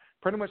 kind of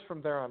pretty much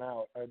from there on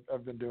out,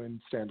 I've been doing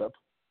stand-up.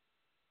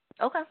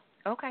 Okay.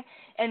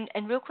 And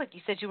real quick,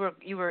 you said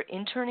you were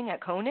interning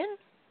at Conan?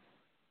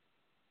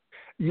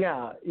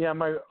 Yeah.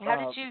 How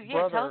did you?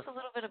 Brother, tell us a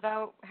little bit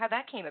about how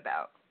that came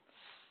about.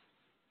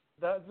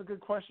 That's a good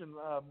question.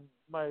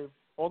 My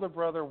older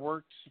brother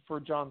worked for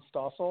John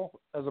Stossel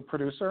as a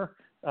producer,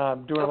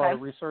 doing a lot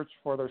of research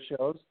for their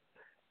shows.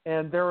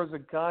 And there was a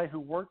guy who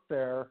worked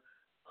there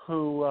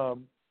who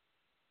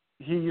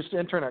he used to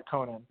intern at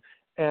Conan.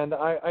 And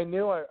I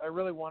knew I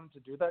really wanted to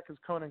do that because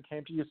Conan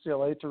came to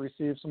UCLA to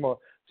receive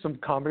some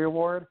comedy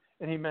award,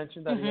 and he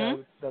mentioned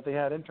that that they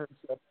had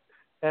internships.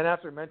 And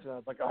after he mentioned it, I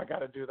was like, I got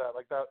to do that.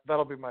 Like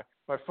that'll be my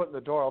foot in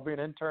the door. I'll be an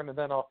intern, and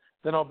then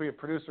I'll be a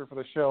producer for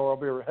the show, or I'll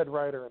be a head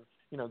writer in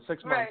 6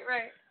 months.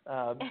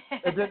 Right.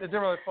 It didn't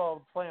really follow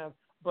the plan,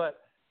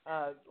 but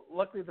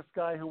luckily this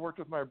guy who worked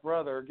with my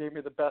brother gave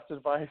me the best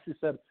advice. He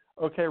said,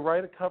 "Okay,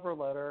 write a cover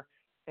letter,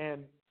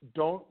 and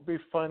don't be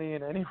funny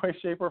in any way,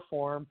 shape, or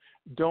form.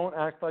 Don't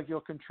act like you'll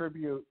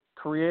contribute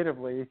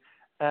creatively,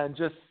 and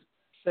just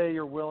say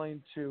you're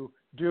willing to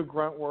do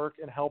grunt work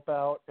and help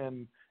out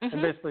and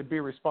basically be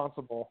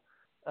responsible."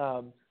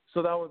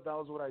 So that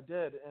was what I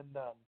did. And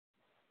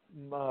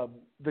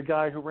the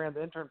guy who ran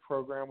the intern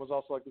program was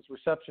also like this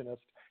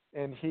receptionist,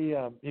 and he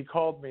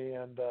called me,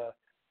 and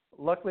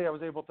luckily I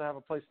was able to have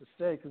a place to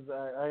stay because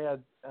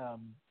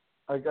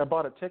I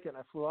bought a ticket and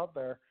I flew out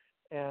there.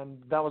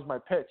 And that was my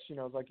pitch. It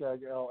was like,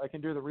 I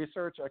can do the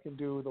research, I can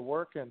do the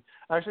work, and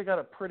I actually got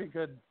a pretty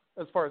good,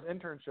 as far as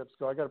internships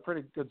go, I got a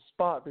pretty good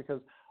spot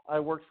because I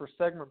worked for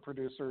segment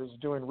producers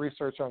doing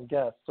research on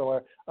guests.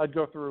 So I'd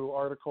go through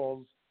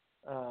articles,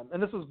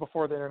 and this was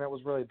before the internet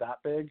was really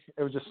that big.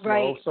 It was just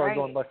slow. So I'd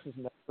go on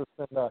LexisNexis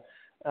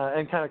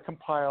and kind of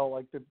compile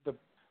like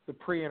the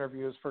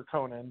pre-interviews for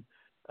Conan.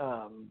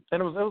 And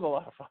it was a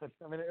lot of fun.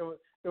 I mean, it was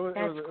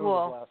a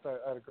blast.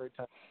 I had a great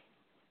time.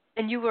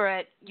 And you were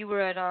at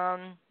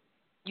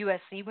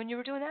USC when you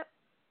were doing that?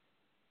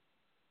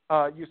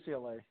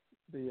 UCLA,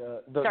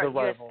 the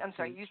rival. I'm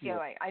sorry,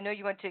 UCLA. I know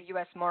you went to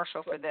U.S.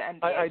 Marshall for the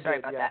MBA. I sorry did,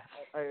 about yeah.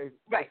 that.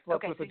 I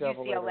slept with the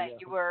devil UCLA. later, yeah.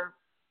 You were.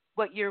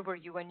 What year were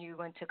you when you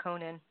went to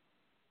Conan?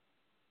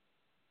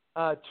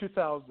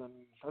 2000.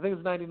 I think it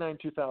was 99,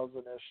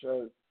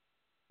 2000-ish,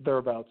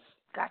 thereabouts.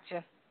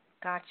 Gotcha.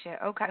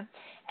 Okay.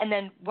 And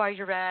then while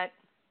you're at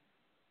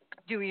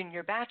doing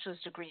your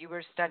bachelor's degree, you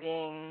were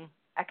studying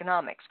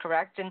economics,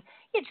 correct? And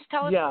just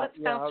tell us, let's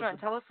bounce around.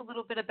 Tell us a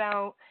little bit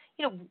about,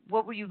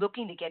 what were you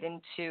looking to get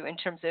into in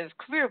terms of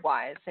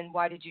career-wise, and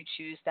why did you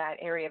choose that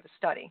area of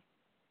study?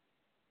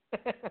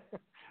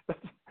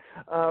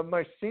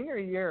 My senior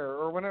year,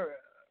 or whenever,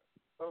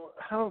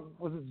 how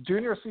was it,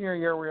 junior or senior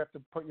year where you have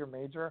to put your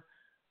major?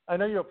 I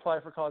know you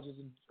apply for colleges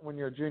when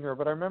you're a junior,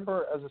 but I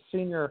remember as a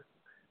senior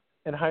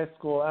in high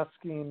school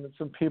asking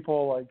some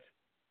people, like,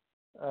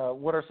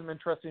 what are some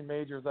interesting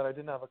majors that I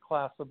didn't have a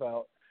class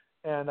about.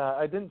 And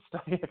I didn't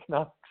study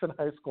economics in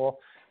high school,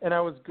 and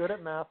I was good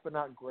at math but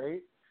not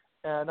great.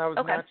 And I was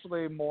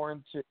naturally more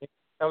into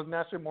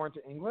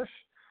English.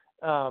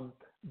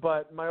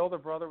 But my older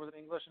brother was an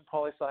English and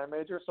poli-sci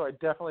major, so I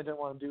definitely didn't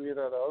want to do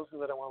either of those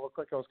because I didn't want to look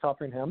like I was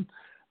copying him.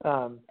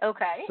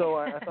 So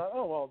I thought,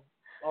 oh well,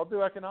 I'll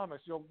do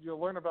economics. You'll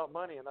learn about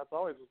money, and that's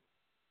always,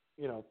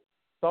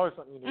 it's always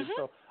something you need.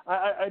 So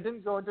I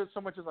didn't go into it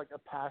so much as like a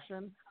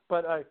passion,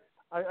 but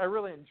I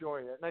really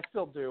enjoy it, and I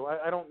still do.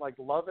 I don't like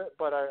love it,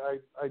 but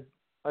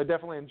I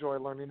definitely enjoy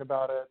learning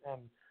about it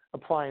and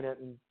applying it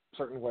in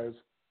certain ways.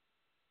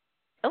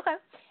 Okay.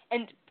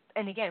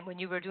 And again, when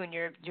you were doing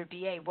your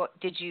BA, what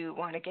did you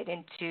want to get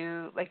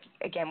into? Like,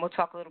 again, we'll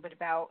talk a little bit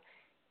about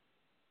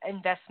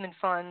investment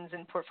funds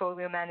and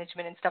portfolio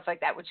management and stuff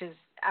like that, which is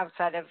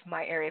outside of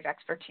my area of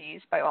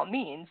expertise by all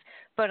means.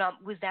 But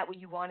was that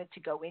what you wanted to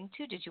go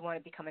into? Did you want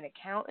to become an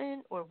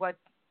accountant, or what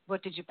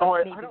did you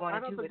want to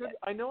do with it?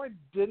 I know I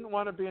didn't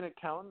want to be an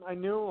accountant. I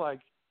knew,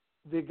 like,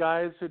 the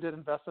guys who did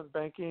investment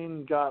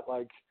banking got,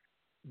 like,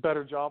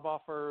 better job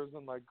offers,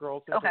 and like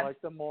girls seemed to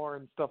like them more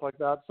and stuff like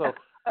that. So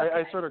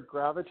I sort of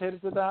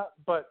gravitated to that.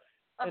 But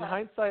in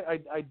hindsight,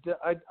 I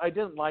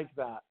didn't like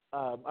that.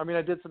 I mean,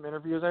 I did some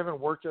interviews. I even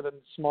worked at a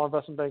small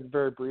investment bank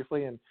very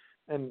briefly and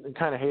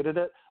kind of hated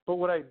it. But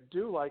what I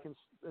do like and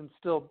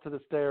still to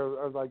this day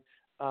are like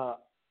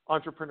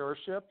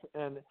entrepreneurship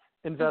and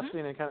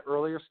investing in kind of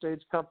earlier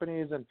stage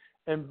companies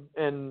and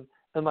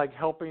like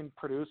helping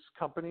produce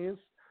companies.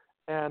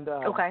 And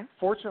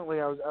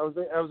fortunately, I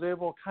was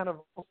able, kind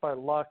of by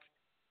luck,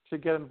 to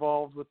get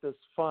involved with this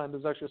fund. It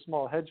was actually a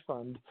small hedge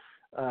fund.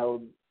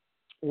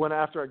 When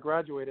after I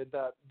graduated,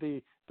 that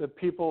the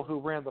people who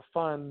ran the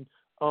fund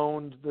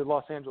owned the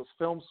Los Angeles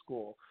Film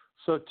School.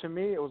 So to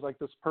me, it was like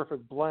this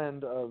perfect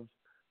blend of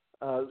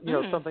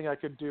something I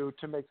could do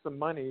to make some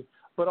money.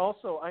 But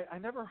also, I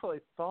never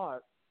really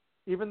thought,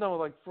 even though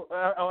like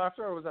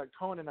after I was at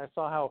Conan, I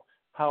saw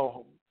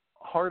how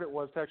hard it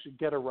was to actually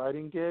get a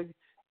writing gig.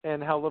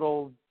 And how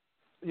little,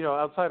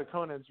 outside of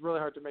Conan, it's really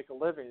hard to make a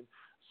living.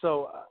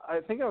 So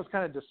I think I was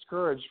kind of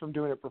discouraged from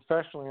doing it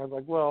professionally. I was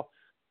like, well,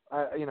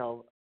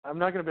 I'm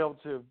not going to be able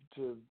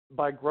to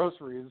buy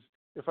groceries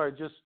if I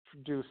just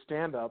do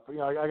stand-up.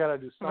 I got to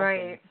do something.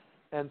 Right.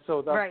 And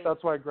so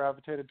that's why I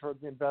gravitated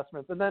towards the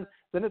investments. And then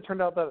it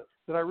turned out that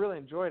I really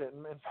enjoyed it.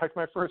 And in fact,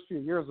 my first few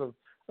years of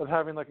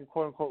having like a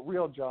quote-unquote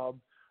real job,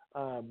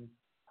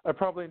 I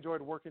probably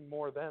enjoyed working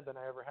more then than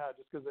I ever had,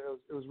 just because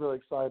it was really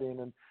exciting,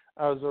 and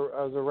I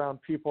was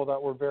around people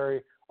that were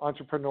very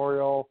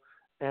entrepreneurial,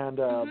 and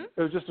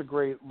it was just a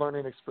great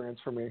learning experience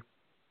for me.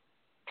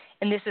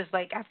 And this is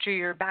like after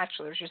your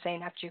bachelor's, you're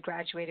saying, after you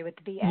graduated with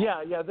the BA?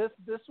 Yeah. This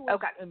was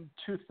in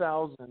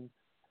 2000,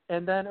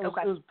 and then it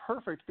was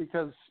perfect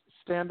because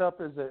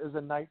stand-up is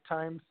a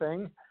nighttime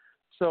thing,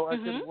 so I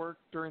could work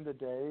during the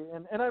day,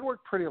 and I'd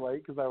work pretty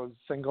late because I was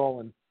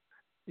single and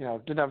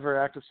didn't have a very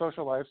active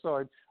social life.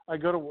 So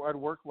I'd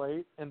work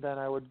late, and then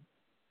I would,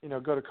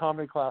 go to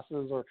comedy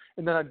classes,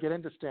 and then I'd get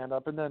into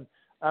stand-up. And then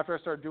after I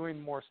started doing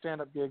more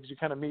stand-up gigs, you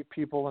kind of meet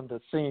people in the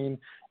scene,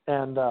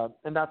 and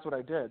that's what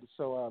I did.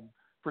 So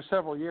for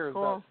several years,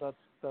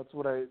 that's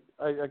what I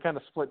kind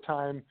of split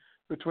time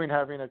between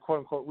having a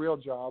quote-unquote real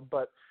job.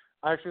 But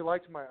I actually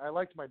liked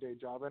my day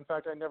job. In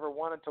fact, I never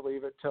wanted to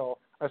leave it till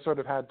I sort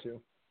of had to.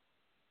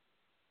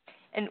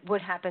 And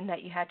what happened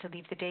that you had to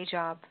leave the day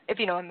job, if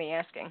you don't mind me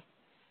asking?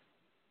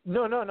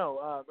 No.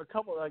 A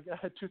couple,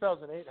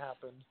 2008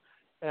 happened,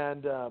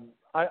 and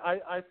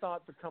I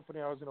thought the company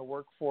I was going to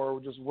work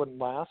for just wouldn't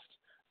last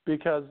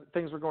because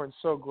things were going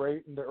so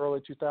great in the early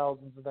 2000s,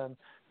 and then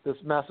this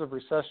massive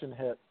recession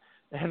hit.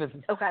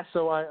 And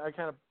so I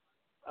kind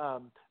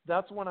of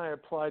that's when I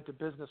applied to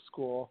business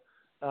school,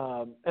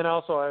 and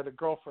also I had a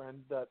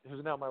girlfriend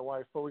who's now my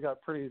wife, but we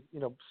got pretty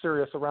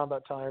serious around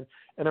that time.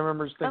 And I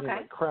remember just thinking,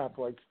 like, crap,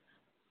 like,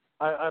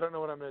 I don't know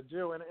what I'm going to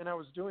do. And I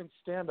was doing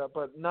stand-up,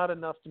 but not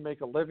enough to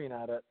make a living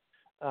at it.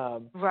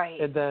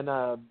 Right. And then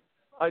the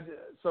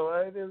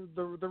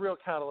real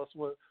catalyst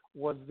was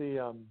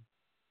the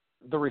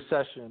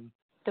recession.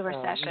 The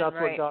recession, that's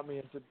what got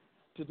me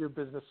to do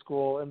business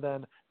school. And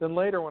then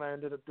later when I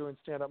ended up doing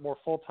stand-up more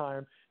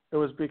full-time, it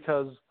was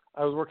because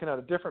I was working at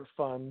a different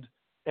fund,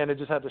 and it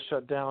just had to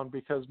shut down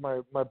because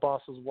my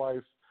boss's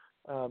wife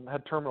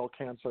had terminal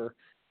cancer.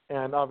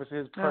 And obviously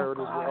his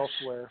priorities were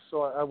elsewhere.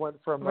 So I went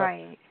from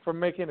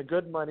making a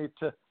good money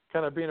to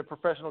kind of being a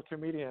professional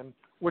comedian,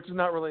 which is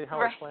not really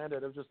how I planned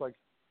it. It was just like,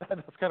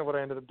 that's kind of what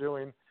I ended up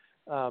doing.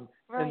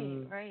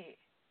 Right.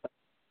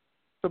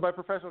 So by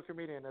professional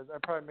comedian, I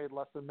probably made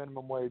less than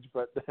minimum wage,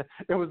 but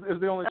it was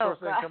the only source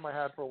of income I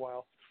had for a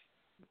while.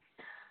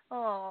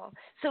 Oh,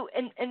 so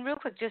and real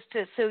quick,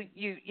 so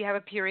you have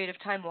a period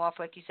of time off,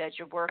 like you said,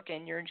 you're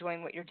working, you're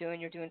enjoying what you're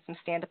doing some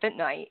stand up at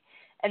night,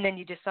 and then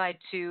you decide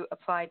to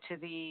apply to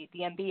the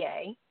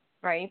MBA,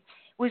 right?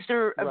 Was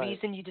there a Right.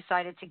 reason you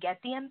decided to get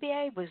the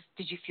MBA?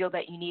 Did you feel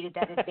that you needed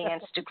that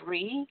advanced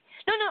degree?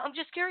 No, I'm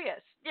just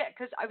curious. Yeah,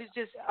 because I was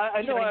just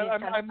I know. I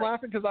needed sense I'm like,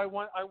 laughing because I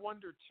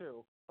wonder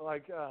too.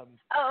 Like, oh,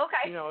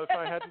 okay, if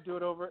I had to do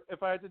it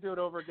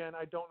over again,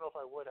 I don't know if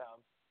I would have.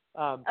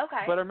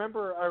 okay, But I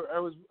remember I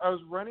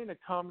was running a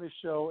comedy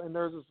show, and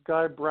there was this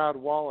guy Brad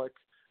Wallach,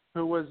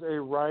 who was a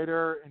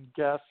writer and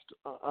guest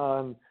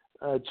on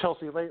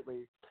Chelsea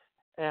Lately,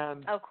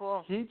 and oh,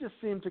 cool, he just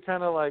seemed to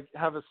kind of like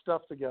have his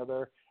stuff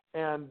together,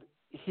 and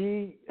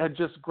he had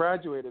just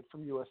graduated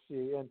from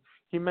USC, and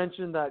he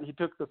mentioned that he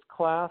took this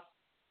class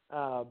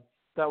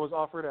that was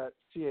offered at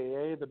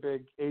CAA, the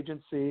big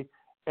agency,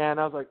 and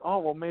I was like, oh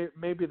well,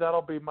 maybe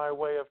that'll be my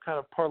way of kind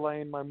of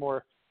parlaying my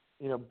more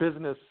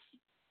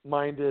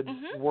business-minded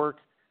mhm, work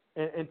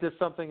into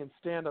something in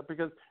stand-up,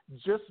 because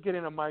just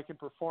getting a mic and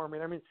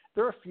performing, I mean,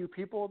 there are a few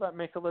people that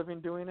make a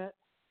living doing it,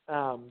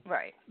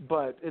 right,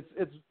 but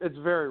it's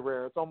very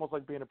rare. It's almost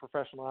like being a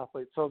professional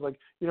athlete. So I was like,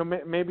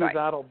 maybe right,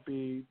 that'll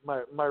be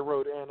my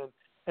road in,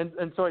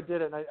 and so I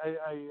did it. And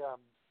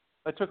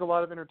I took a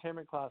lot of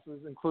entertainment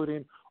classes,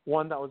 including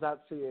one that was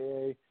at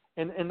CAA,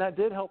 and that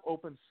did help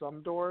open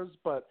some doors.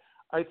 But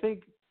I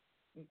think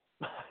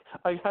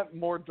I got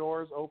more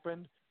doors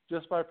opened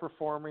just by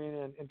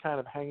performing and kind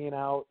of hanging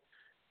out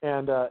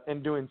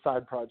and doing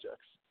side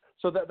projects.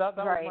 So that was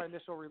right, my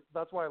initial.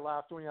 That's why I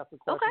laughed when you asked the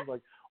question. okay.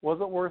 Like, was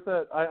it worth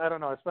it? I don't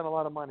know. I spent a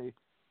lot of money,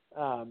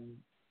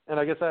 and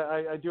I guess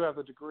I do have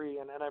the degree,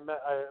 and I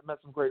met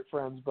some great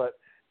friends, but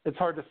it's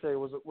hard to say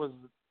was it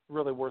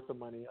really worth the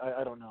money.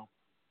 I don't know.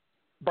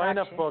 Buy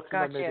enough books,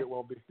 and then maybe it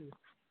will be.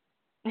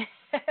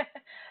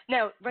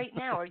 Now, right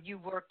now, are you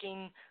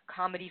working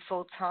comedy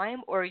full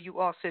time, or are you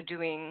also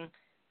doing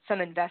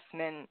some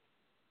investment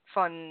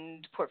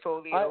fund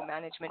portfolio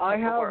management type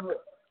of work?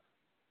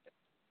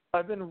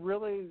 I've been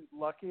really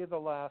lucky the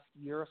last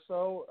year or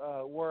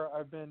so, where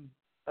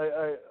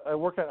I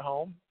work at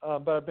home,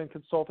 but I've been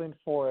consulting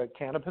for a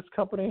cannabis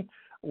company,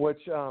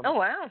 which Oh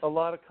wow! a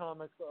lot of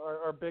comics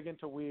are big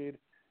into weed,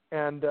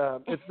 and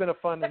it's been a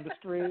fun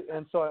industry,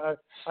 and so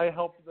I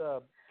help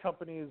the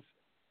companies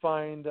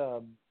find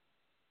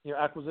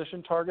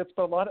acquisition targets,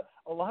 but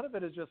a lot of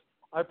it is just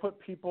I put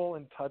people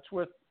in touch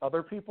with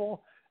other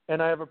people,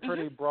 and I have a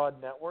pretty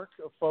broad network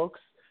of folks.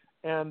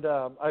 And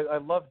I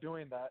love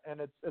doing that,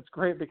 and it's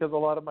great because a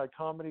lot of my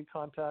comedy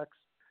contacts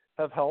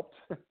have helped,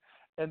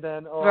 and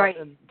then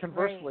and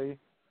conversely,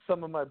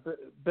 some of my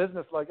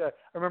business. Like I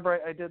remember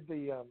I did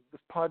this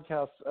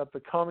podcast at the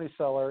Comedy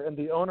Cellar, and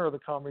the owner of the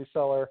Comedy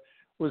Cellar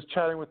was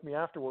chatting with me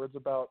afterwards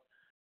about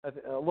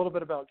a little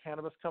bit about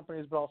cannabis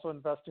companies, but also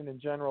investing in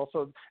general.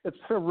 So it's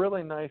a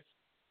really nice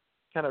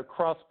kind of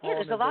cross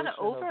pollination there's a lot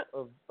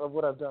of of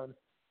what I've done.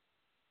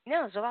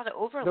 Yeah, there's a lot of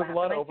overlap. There's a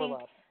lot of I overlap.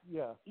 think,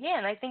 Yeah. yeah,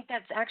 and I think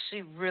that's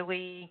actually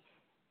really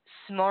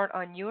smart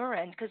on your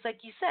end because, like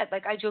you said,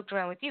 like I joked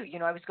around with you.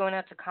 I was going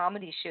out to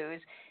comedy shows,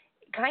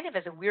 kind of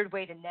as a weird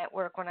way to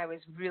network when I was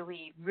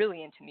really,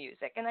 really into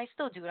music, and I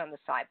still do it on the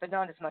side, but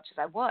not as much as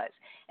I was.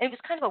 And it was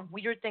kind of a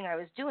weird thing I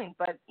was doing,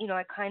 but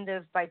I kind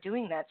of by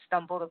doing that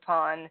stumbled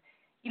upon,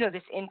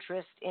 this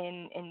interest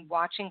in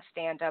watching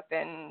stand up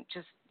and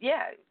just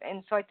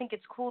and so I think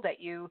it's cool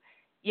that you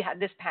have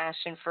this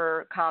passion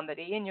for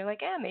comedy and you're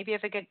like, maybe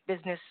if I get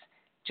business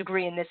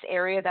degree in this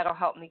area, that'll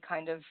help me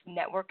kind of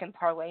network and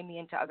parlay me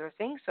into other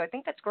things. So I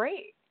think that's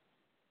great.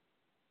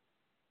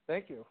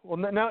 Thank you. Well,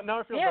 now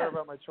I feel better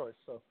about my choice,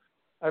 so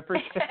I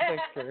appreciate it.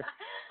 Thanks, Kerri.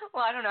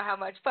 Well, I don't know how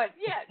much, but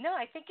no,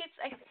 I think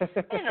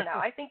I don't know.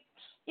 I think,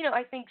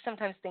 I think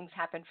sometimes things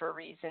happen for a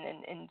reason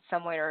in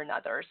some way or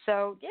another.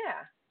 So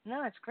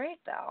no, it's great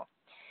though.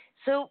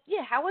 So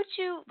how would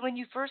you, when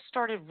you first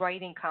started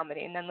writing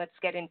comedy, and then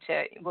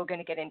we're going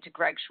to get into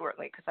Greg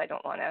shortly because I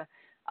don't want to,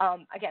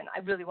 again, I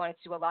really wanted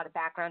to do a lot of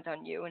background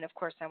on you, and of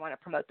course I want to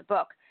promote the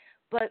book.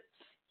 But,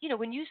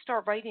 when you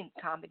start writing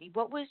comedy,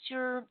 what was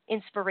your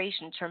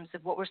inspiration in terms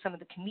of what were some of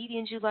the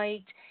comedians you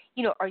liked?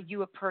 Are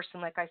you a person,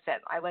 like I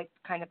said, I like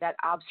kind of that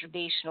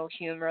observational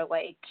humor,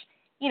 like,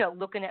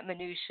 looking at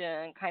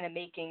minutia and kind of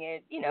making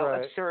it,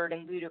 Right. absurd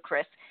and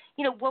ludicrous.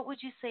 What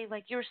would you say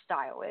like your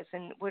style is,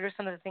 and what are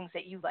some of the things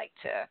that you like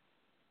to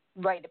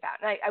write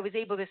about? And I was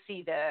able to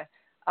see the,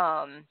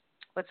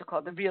 what's it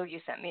called, the reel you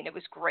sent me, and it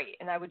was great.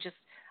 And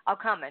I'll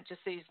comment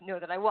just so you know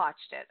that I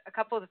watched it. A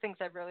couple of the things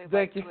I really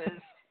liked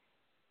was,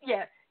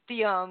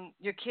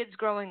 your kids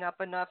growing up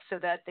enough so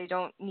that they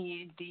don't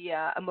need the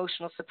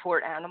emotional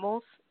support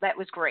animals. That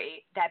was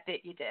great. That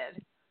bit you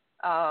did.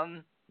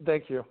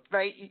 Thank you.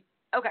 Right.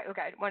 Okay.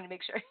 I wanted to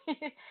make sure.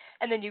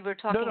 And then you were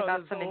talking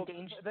about some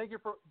endangered.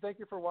 Thank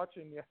you for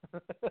watching. Yeah.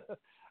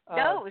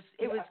 No,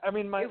 it was. I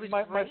mean, my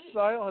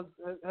style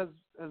has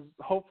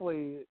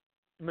hopefully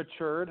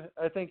matured.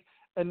 I think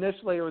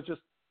initially it was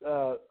just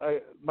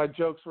my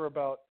jokes were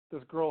about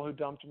this girl who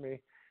dumped me,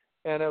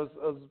 and it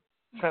was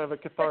kind of a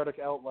cathartic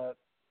outlet.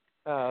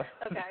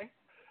 Okay.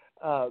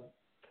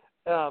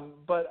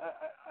 But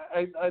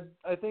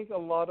I think a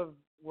lot of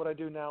what I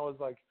do now is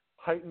like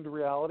heightened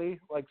reality,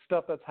 like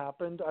stuff that's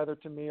happened either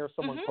to me or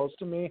someone close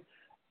to me.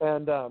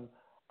 And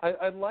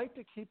I'd like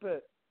to keep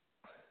it,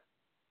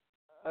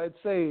 I'd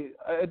say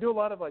I do a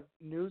lot of like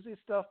newsy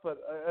stuff, but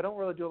I don't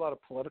really do a lot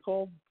of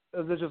political.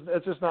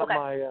 It's just not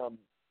my,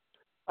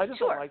 I just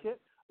don't like it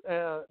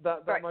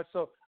that much.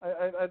 So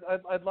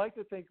I'd like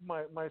to think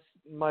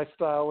my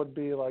style would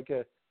be like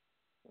a,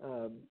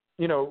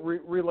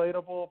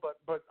 relatable,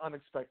 but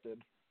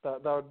unexpected.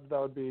 That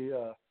would be,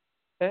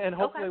 and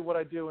hopefully what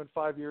I do in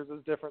 5 years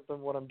is different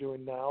than what I'm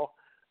doing now.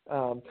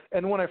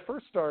 And when I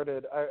first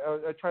started,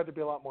 I tried to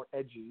be a lot more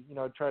edgy.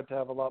 I tried to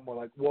have a lot more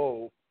like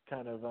whoa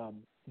kind of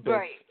bits,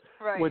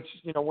 right. Which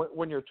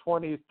when you're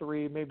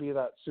 23, maybe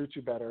that suits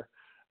you better.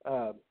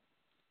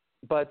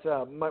 But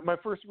my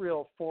first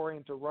real foray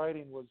into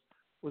writing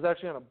was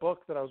actually on a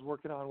book that I was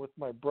working on with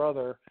my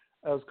brother.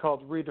 It was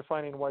called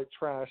Redefining White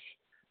Trash.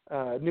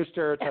 New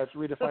Stereotypes,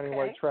 Redefining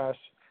White Trash.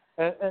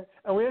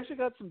 And we actually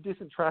got some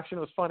decent traction.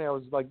 It was funny. I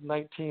was like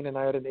 19 and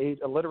I had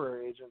a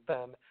literary agent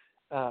then.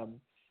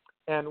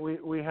 And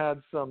we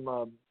had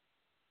some,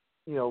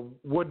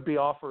 would-be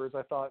offers,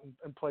 I thought,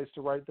 in place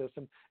to write this.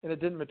 And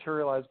it didn't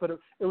materialize. But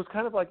it was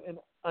kind of like an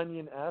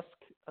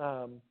Onion-esque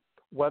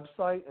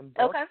website and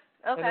book. Okay.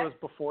 And it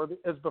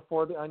was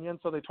before the Onion,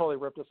 so they totally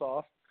ripped us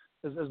off,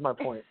 is my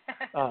point.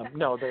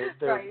 No,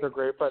 they're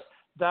great. But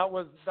that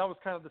was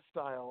kind of the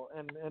style,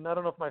 and I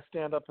don't know if my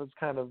stand-up has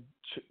kind of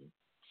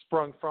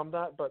sprung from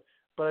that, but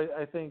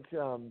I think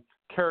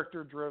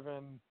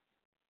character-driven,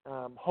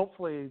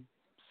 hopefully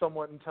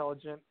somewhat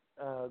intelligent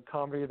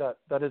comedy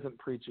that isn't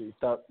preachy.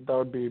 That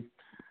would be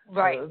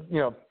that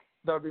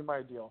would be my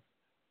ideal.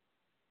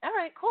 All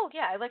right, cool.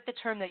 Yeah, I like the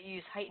term that you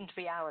use, heightened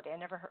reality. I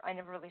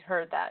never really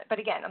heard that. But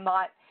again, I'm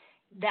not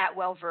that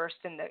well versed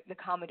in the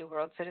comedy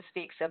world, so to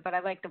speak. So, but I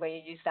like the way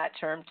you use that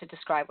term to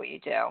describe what you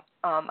do.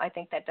 I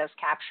think that does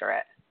capture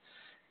it.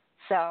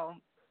 So,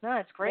 no,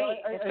 it's great. Well,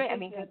 it's great. I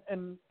mean,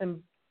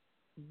 and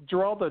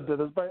Geraldo did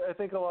this, but I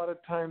think a lot of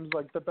times,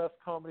 like the best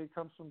comedy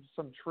comes from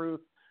some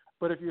truth.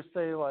 But if you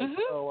say like,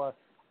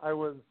 I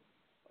was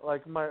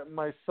like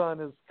my son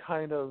is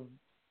kind of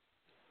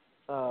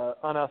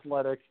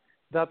unathletic,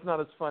 that's not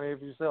as funny.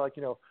 If you say like,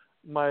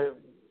 my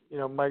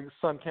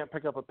son can't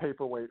pick up a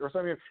paperweight or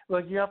something.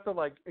 Like you have to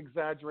like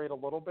exaggerate a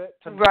little bit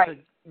to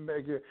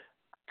make it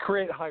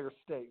create higher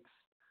stakes.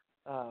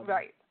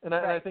 And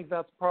I think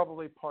that's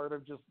probably part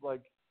of just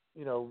like,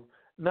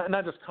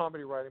 not just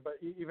comedy writing, but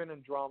even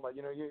in drama,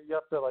 you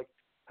have to like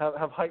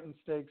have heightened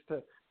stakes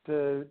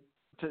to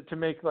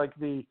make like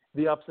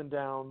the ups and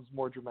downs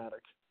more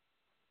dramatic.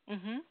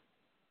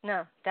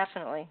 No,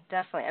 definitely.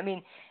 I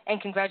mean,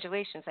 and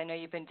congratulations. I know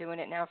you've been doing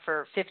it now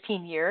for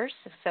 15 years,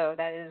 so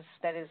that is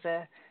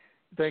a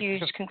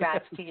huge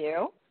congrats to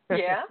you.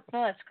 Yeah,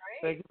 no, that's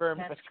great. Thank you very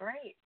much. That's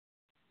great.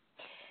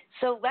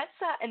 So let's,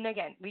 and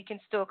again, we can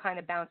still kind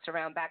of bounce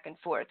around back and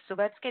forth. So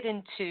let's get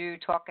into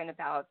talking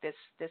about this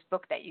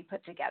book that you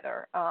put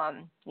together,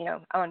 on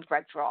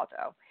Greg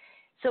Giraldo.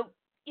 So,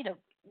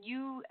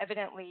 you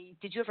evidently,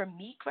 did you ever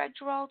meet Greg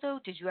Giraldo?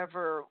 Did you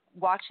ever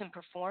watch him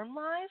perform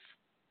live?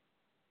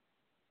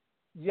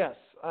 Yes,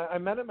 I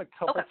met him a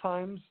couple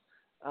times,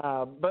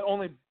 but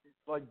only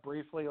like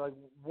briefly. Like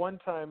one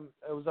time,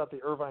 I was at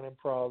the Irvine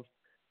Improv,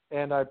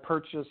 and I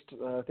purchased,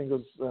 I think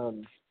it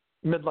was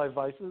Midlife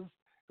Vices.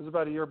 It was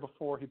about a year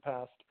before he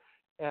passed,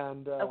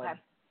 and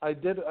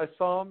I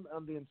saw him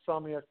on the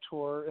Insomniac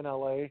tour in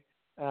LA,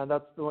 and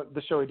that's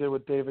the show he did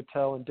with Dave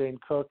Attell and Dane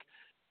Cook.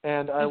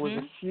 And I was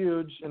a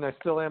huge, and I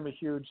still am a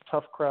huge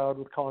Tough Crowd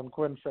with Colin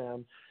Quinn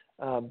fan.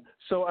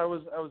 So I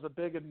was a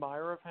big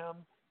admirer of him.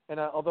 And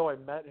although I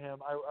met him,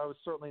 I was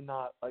certainly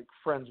not like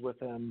friends with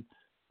him.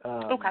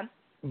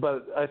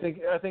 But I think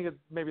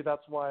maybe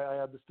that's why I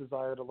had this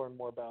desire to learn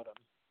more about him.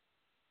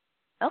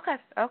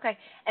 Okay.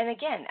 And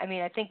again, I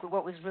mean, I think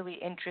what was really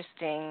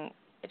interesting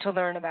to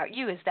learn about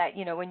you is that,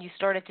 when you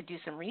started to do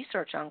some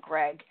research on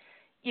Greg,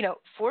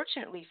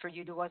 fortunately for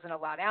you, there wasn't a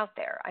lot out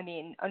there. I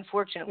mean,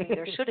 unfortunately,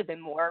 there should have been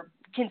more,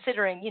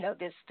 considering,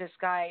 this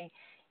guy.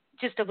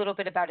 Just a little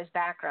bit about his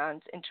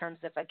background in terms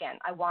of, again,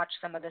 I watched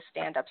some of the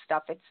stand-up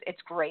stuff.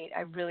 It's great.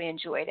 I really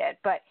enjoyed it.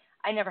 But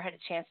I never had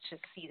a chance to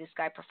see this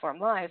guy perform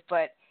live.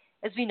 But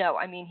as we know,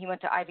 I mean, he went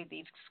to Ivy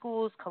League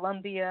schools,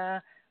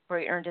 Columbia,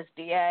 where he earned his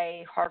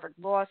BA, Harvard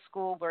Law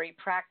School, where he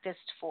practiced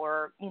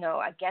for,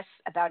 I guess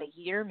about a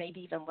year, maybe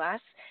even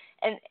less.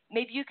 And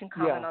maybe you can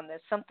comment on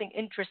this. Something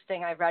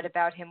interesting I read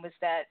about him was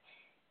that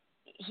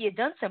he had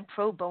done some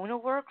pro bono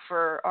work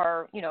for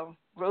our,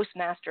 roast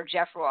master,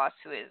 Jeff Ross,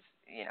 who is,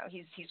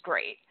 he's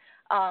great.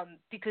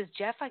 Because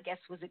Jeff, I guess,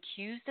 was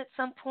accused at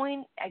some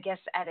point, I guess,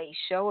 at a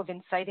show of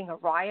inciting a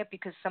riot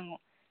because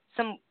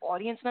some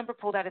audience member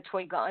pulled out a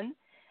toy gun.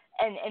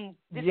 And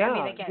this, I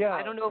mean, again,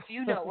 I don't know if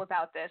you know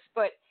about this,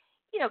 but,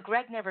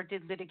 Greg never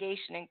did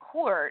litigation in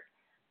court,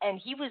 and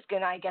he was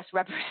going to, I guess,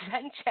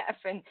 represent Jeff.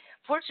 And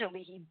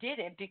fortunately, he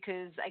didn't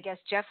because I guess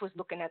Jeff was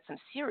looking at some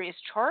serious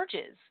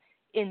charges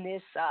in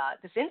this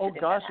incident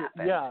that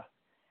happened. Yeah.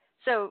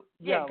 So,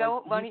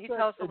 why don't you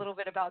tell us a little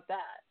bit about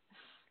that?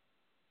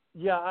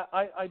 Yeah,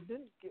 I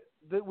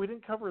didn't we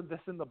didn't cover this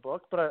in the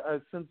book, but I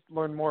since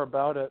learned more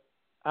about it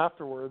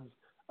afterwards.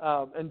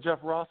 And Jeff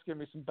Ross gave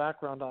me some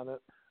background on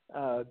it.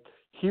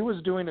 He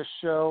was doing a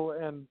show,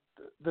 and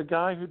the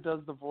guy who does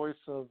the voice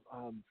of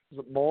is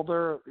it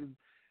Mulder?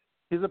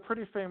 He's a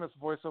pretty famous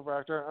voiceover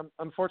actor.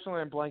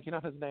 Unfortunately, I'm blanking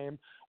on his name,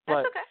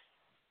 but That's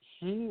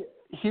okay.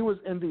 he was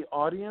in the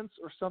audience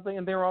or something,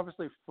 and they were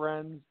obviously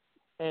friends.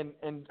 And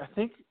I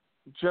think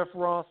Jeff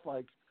Ross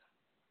like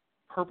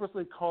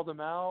purposely called him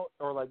out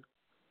or like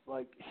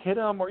hit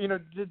him or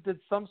did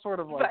some sort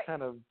of like Right.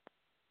 kind of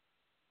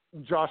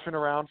joshing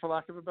around, for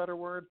lack of a better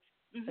word.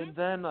 Mm-hmm. And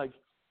then like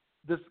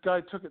this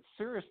guy took it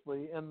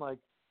seriously and like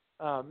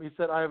he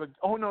said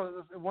one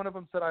of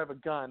them said I have a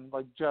gun,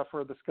 like Jeff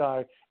or this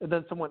guy, and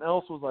then someone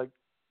else was like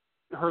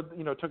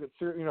took it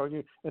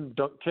serious, and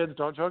kids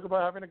don't joke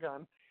about having a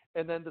gun.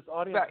 And then this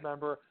audience Right.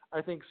 member,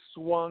 I think,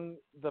 swung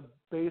the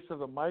base of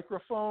the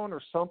microphone or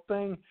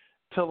something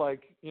to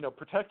like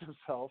protect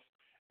himself.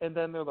 And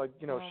then they're like,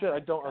 shit, I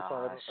don't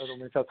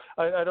make sense.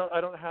 I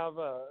don't have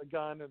a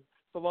gun. And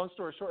so long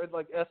story short, it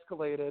like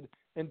escalated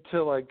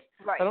into like,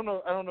 Right. I don't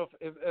know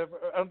if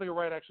I don't think a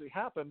riot actually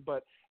happened,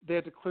 but they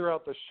had to clear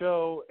out the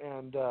show.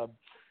 And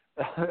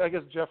I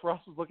guess Jeff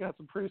Ross was looking at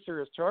some pretty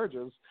serious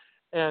charges.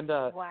 And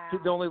Wow.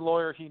 the only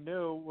lawyer he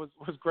knew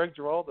was Greg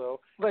Giraldo.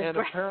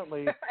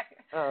 Apparently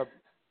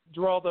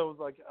Giraldo was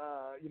like,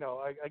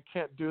 I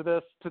can't do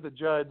this to the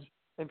judge,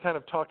 and kind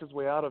of talked his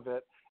way out of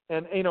it.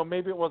 And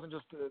maybe it wasn't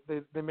just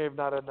they may have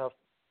not had enough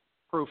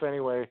proof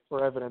anyway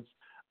or evidence,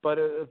 but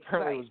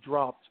apparently it was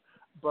dropped.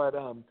 But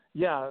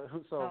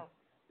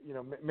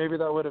maybe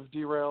that would have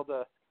derailed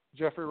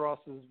Jeffrey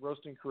Ross's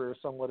roasting career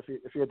somewhat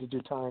if he had to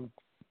do time.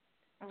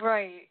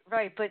 Right.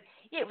 But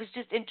yeah, it was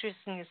just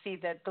interesting to see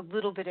that the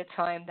little bit of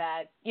time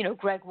that,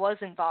 Greg was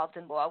involved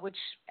in law, which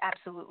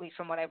absolutely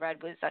from what I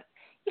read was that,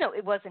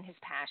 it wasn't his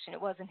passion.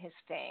 It wasn't his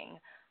thing.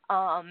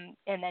 And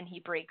then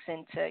he breaks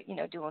into,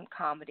 doing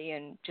comedy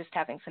and just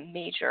having some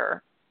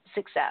major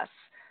success.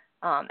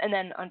 And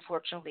then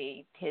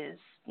unfortunately his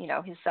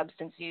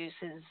substance use,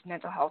 his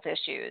mental health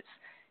issues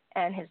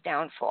and his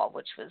downfall,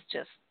 which was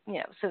just,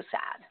 so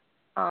sad.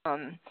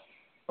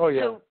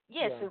 So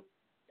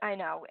I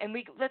know, and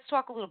let's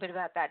talk a little bit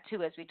about that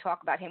too as we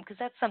talk about him, because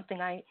that's something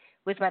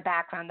with my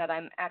background, that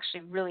I'm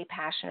actually really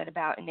passionate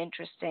about and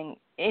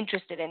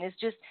interested in is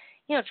just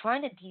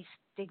trying to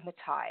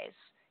destigmatize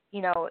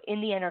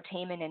in the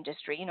entertainment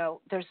industry.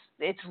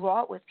 It's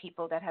wrought with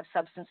people that have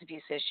substance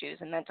abuse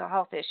issues and mental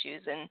health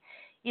issues, and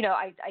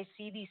I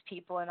see these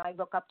people and I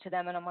look up to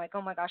them and I'm like,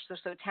 oh my gosh, they're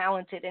so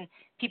talented. And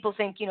people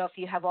think if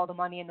you have all the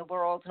money in the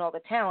world and all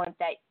the talent,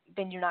 that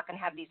then you're not going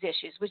to have these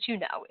issues, which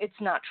it's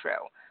not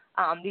true.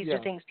 These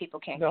are things people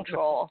can't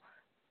control.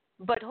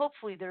 But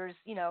hopefully there's,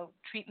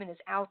 treatment is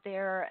out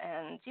there,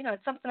 and,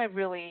 it's something I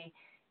really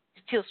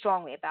feel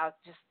strongly about,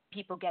 just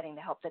people getting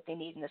the help that they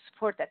need and the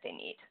support that they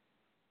need.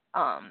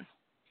 I'm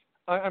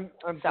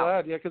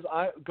glad, because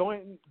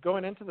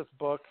going into this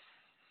book,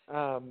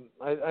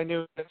 I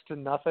knew next to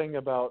nothing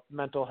about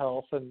mental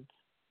health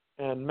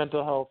and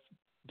mental health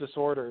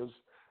disorders.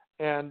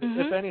 And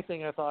if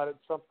anything, I thought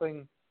it's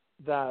something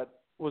that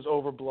was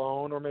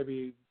overblown or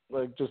maybe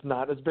like just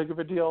not as big of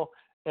a deal.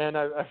 And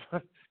I've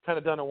kind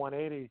of done a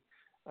 180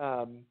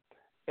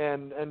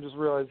 and just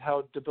realized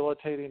how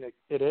debilitating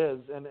it is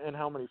and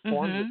how many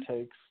forms it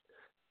takes.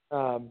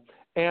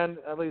 And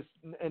at least,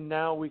 and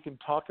now we can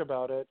talk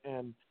about it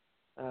and,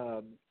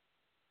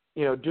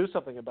 do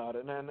something about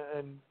it.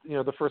 And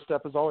the first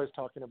step is always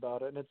talking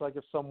about it. And it's like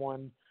if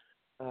someone,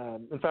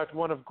 in fact,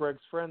 one of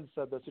Greg's friends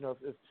said this,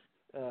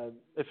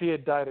 if he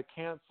had died of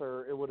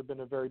cancer, it would have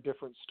been a very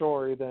different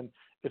story than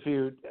if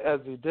as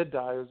he did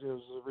die, it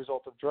was a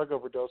result of drug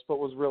overdose, but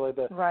was really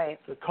the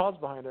cause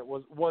behind it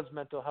was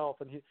mental health.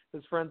 And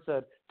his friend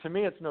said, to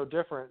me, it's no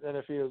different than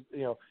if he was,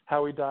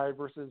 how he died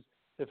versus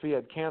if he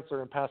had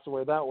cancer and passed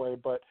away that way.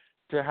 But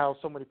to how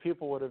so many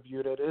people would have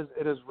viewed it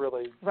is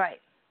really,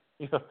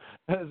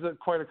 it's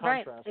quite a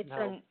contrast in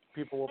how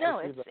people will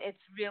perceive it.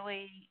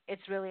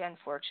 It's really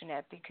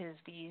unfortunate because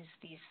these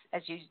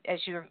as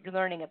you're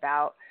learning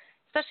about,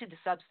 especially the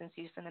substance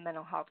use and the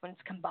mental health, when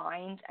it's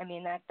combined, I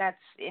mean, that's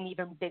an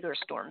even bigger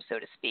storm, so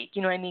to speak.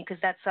 You know what I mean?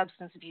 Because that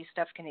substance abuse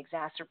stuff can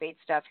exacerbate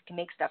stuff. It can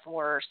make stuff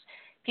worse.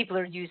 People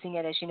are using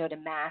it, as you know, to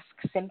mask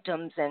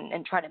symptoms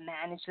and try to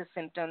manage the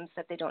symptoms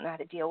that they don't know how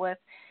to deal with.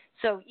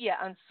 So,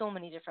 on so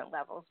many different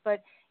levels.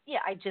 But,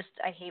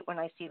 I hate when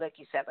I see, like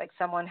you said, like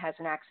someone has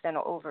an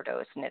accidental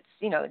overdose and it's,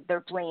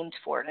 they're blamed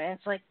for it. And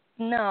it's like,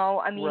 no,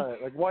 I mean,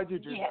 right. Like, why'd you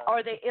do that?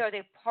 Are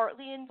they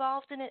partly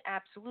involved in it?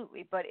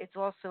 Absolutely, but it's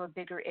also a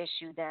bigger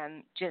issue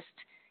than just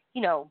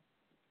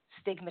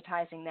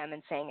stigmatizing them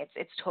and saying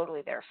it's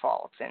totally their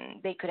fault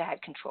and they could have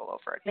had control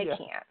over it. They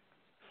can't.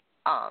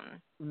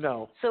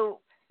 No. So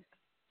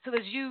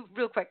as you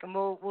real quick, and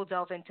we'll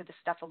delve into the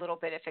stuff a little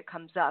bit if it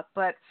comes up.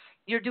 But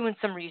you're doing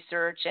some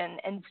research,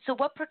 and so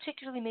what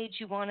particularly made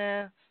you want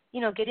to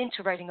get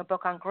into writing a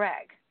book on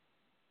Greg?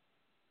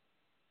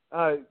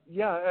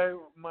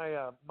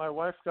 My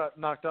wife got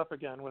knocked up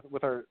again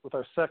with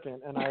our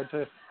second, and I had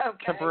to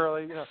Okay.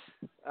 temporarily,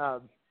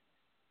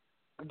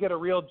 get a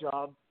real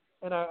job.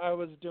 And I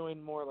was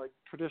doing more like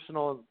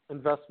traditional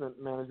investment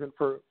management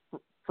for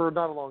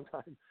not a long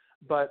time,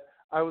 but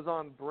I was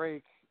on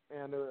break,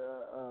 and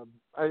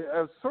I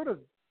was sort of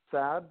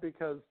sad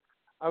because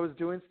I was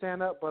doing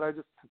stand up, but I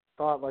just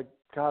thought like,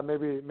 God,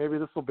 maybe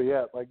this will be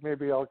it. Like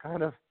maybe I'll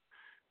kind of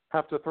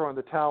have to throw in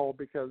the towel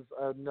because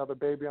I had another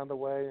baby on the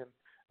way, and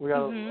we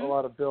got a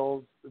lot of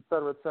bills, et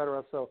cetera, et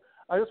cetera. So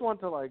I just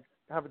wanted to like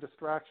have a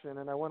distraction,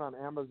 and I went on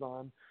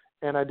Amazon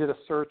and I did a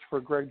search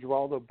for Greg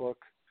Giraldo book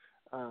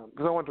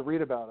because I wanted to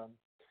read about him,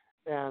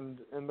 and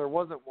there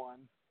wasn't one,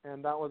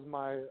 and that was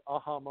my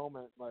aha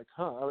moment. Like,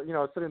 I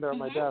was sitting there at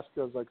my desk.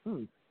 I was like,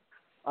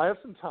 I have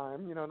some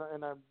time,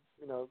 and I'm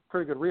a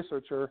pretty good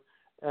researcher,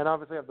 and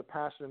obviously have the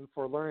passion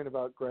for learning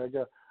about Greg.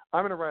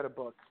 I'm going to write a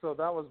book. So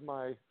that was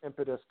my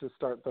impetus to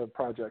start the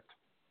project.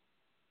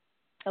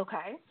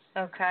 Okay.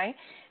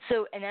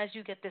 So, and as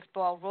you get this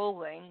ball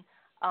rolling,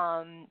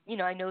 I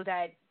know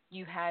that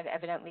you had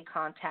evidently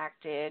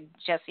contacted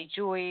Jesse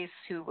Joyce,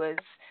 who was,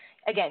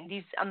 again,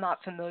 I'm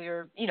not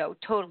familiar,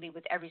 totally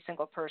with every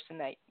single person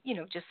that,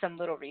 just some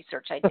little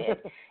research I did.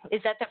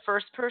 Is that the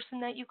first person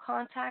that you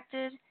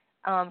contacted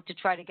to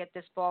try to get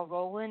this ball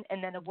rolling?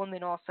 And then a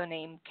woman also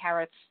named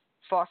Kerri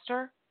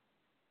Foster?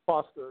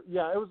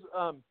 Yeah, it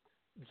was,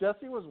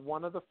 Jesse was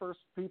one of the first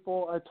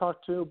people I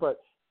talked to,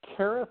 but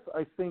Kerri,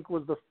 I think,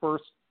 was the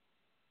first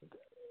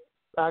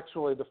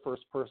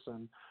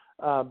person,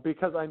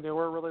 because I knew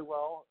her really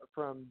well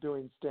from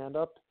doing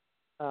stand-up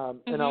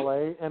in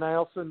LA, and I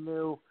also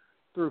knew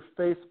through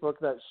Facebook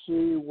that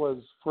she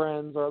was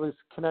friends, or at least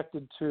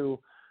connected to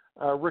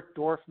Rick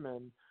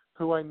Dorfman,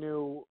 who I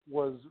knew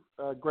was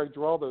Greg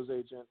Giraldo's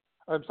agent.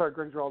 I'm sorry,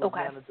 Greg Giraldo's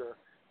manager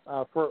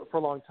for a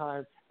long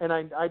time, and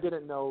I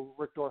didn't know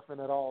Rick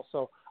Dorfman at all,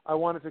 so I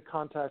wanted to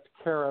contact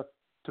Kerri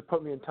to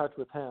put me in touch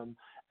with him.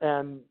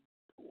 And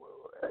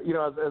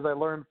as I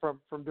learned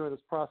from doing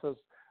this process,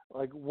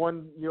 like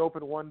you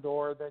open one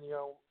door, then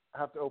you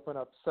have to open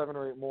up 7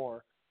 or 8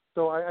 more.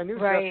 So I knew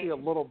Jesse a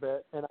little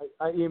bit, and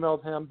I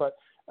emailed him, but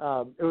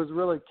it was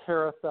really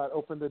Kerri that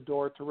opened the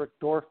door to Rick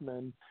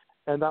Dorfman,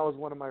 and that was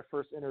one of my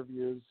first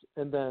interviews.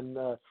 And then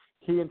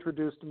he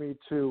introduced me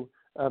to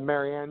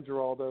Marianne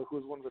Giraldo, who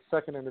was one of the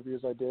second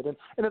interviews I did. And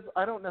it's,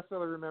 I don't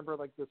necessarily remember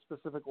like the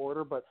specific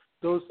order, but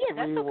those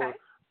three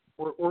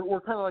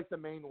were kind of like the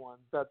main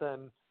ones that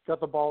then got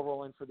the ball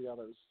rolling for the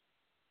others.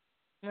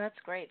 That's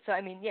great. So,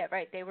 I mean,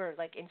 they were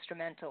like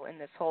instrumental in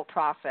this whole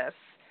process,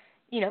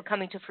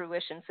 coming to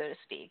fruition, so to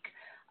speak.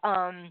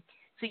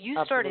 So you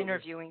start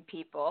interviewing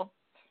people,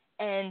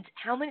 and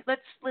how many?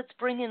 Let's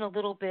bring in a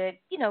little bit.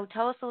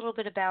 Tell us a little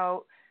bit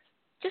about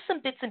just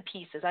some bits and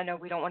pieces. I know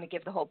we don't want to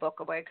give the whole book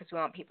away because we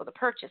want people to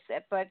purchase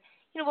it, but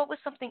what was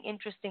something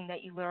interesting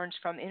that you learned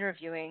from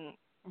interviewing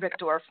Rick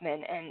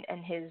Dorfman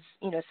and his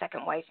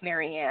second wife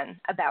Marianne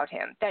about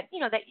him that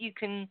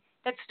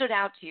that stood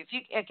out to you? If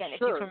you can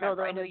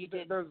remember, I know you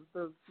did.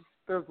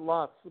 There's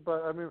lots,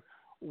 but I mean,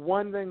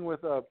 one thing with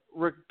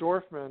Rick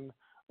Dorfman,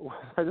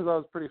 I just thought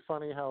it was pretty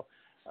funny how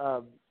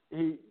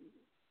he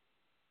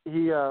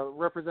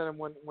represented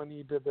when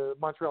he did the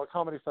Montreal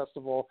Comedy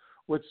Festival,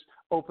 which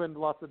opened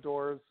lots of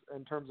doors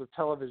in terms of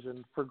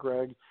television for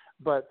Greg.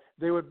 But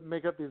they would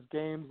make up these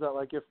games that,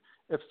 like, if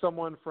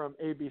someone from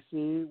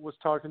ABC was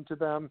talking to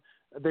them,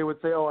 they would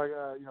say,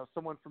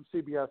 someone from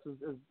CBS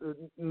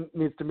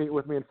needs to meet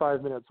with me in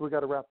 5 minutes. We got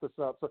to wrap this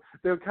up. So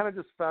they would kind of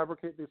just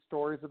fabricate these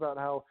stories about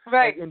how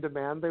in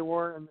demand they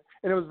were, and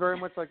it was very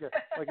much like a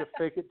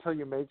fake it till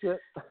you make it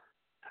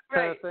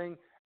kind of thing.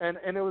 And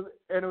it was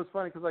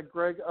funny because like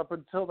Greg up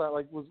until that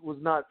was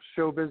not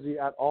show busy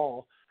at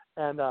all,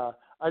 and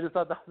I just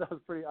thought that was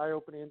pretty eye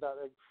opening.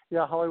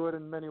 That Hollywood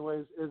in many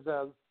ways is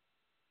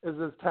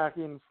as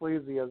tacky and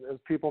sleazy as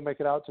people make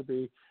it out to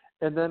be.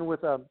 And then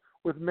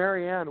with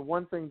Marianne,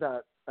 one thing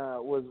that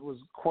was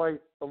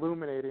quite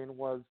illuminating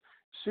was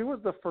she was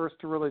the first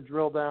to really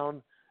drill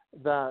down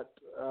that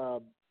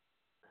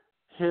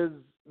his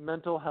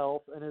mental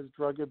health and his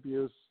drug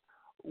abuse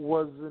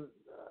wasn't,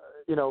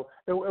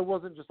 it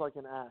wasn't just like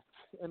an act.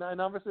 And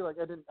obviously, like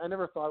I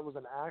never thought it was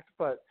an act,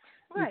 but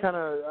you kind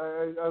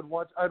of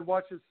I'd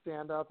watch his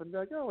stand up and be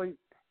like, oh,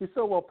 he's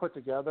so well put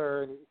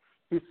together, and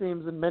he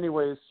seems in many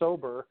ways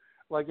sober.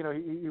 Like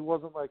he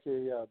wasn't like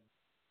a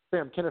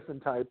Sam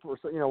Kinison type, or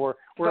where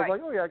it's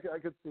like, oh yeah, I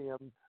could see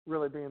him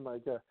really being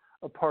like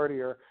a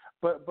partier.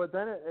 But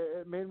then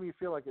it made me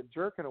feel like a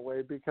jerk in a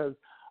way, because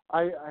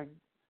I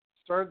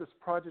started this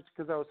project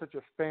because I was such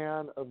a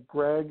fan of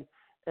Greg,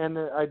 and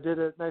I did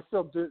it, and I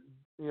still do.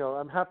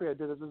 I'm happy I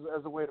did it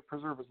as a way to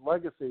preserve his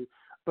legacy.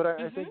 But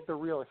I think the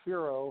real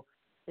hero,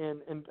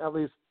 in at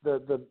least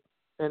there's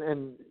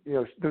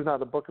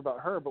not a book about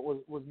her, but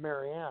was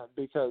Marianne,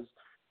 because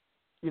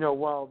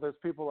while there's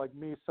people like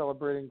me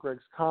celebrating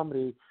Greg's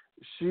comedy,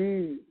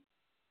 she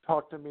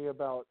talked to me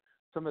about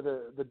some of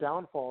the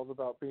downfalls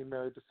about being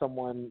married to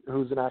someone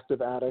who's an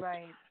active addict,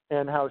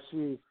 and how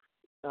she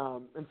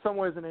in some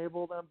ways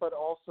enabled them, but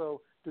also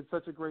did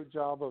such a great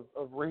job of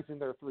raising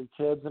their 3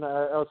 kids, and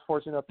I was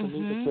fortunate enough to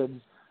meet the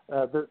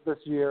kids this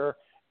year.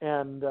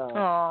 And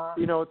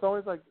it's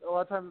always like a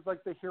lot of times it's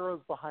like the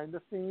heroes behind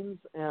the scenes,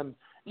 and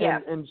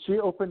she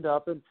opened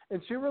up, and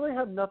she really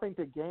had nothing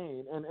to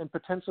gain and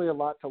potentially a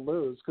lot to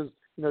lose, because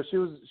she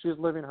was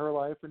living her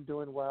life and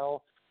doing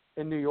well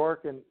in New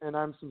York, and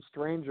I'm some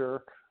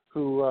stranger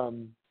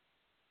who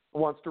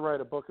wants to write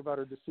a book about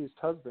her deceased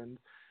husband,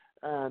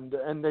 and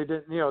they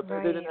didn't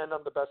they didn't end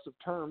on the best of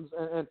terms,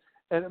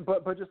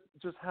 but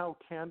just how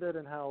candid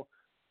and how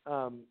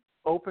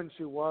open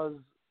she was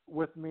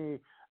with me.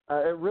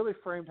 It really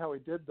framed how he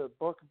did the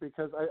book,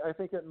 because I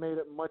think it made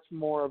it much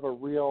more of a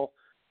real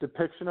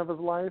depiction of his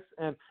life.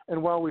 And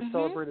while we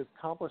celebrate his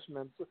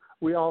accomplishments,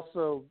 we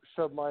also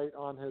shed light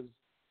on his,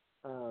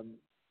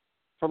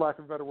 for lack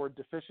of a better word,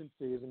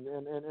 deficiencies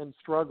and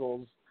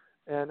struggles.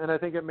 And I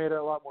think it made it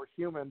a lot more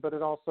human, but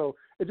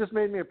it just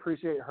made me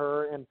appreciate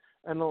her and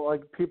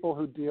like people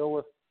who deal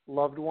with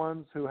loved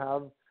ones who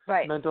have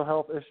mental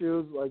health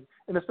issues,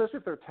 and especially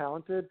if they're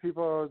talented.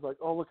 People are always like,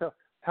 oh, look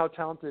how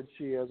talented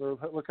she is, or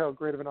look how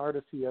great of an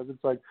artist he is.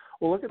 It's like,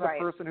 well, look at the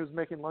person who's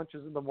making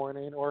lunches in the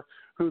morning, or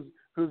who's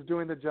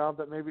doing the job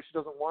that maybe she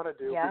doesn't want to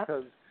do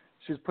because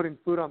she's putting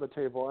food on the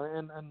table.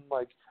 And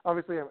like,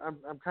 obviously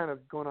I'm kind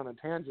of going on a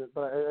tangent,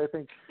 but I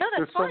think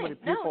there's so many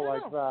people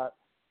like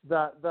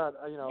that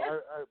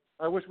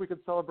I wish we could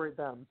celebrate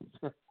them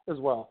as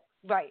well.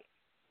 Right.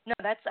 No,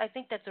 I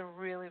think that's a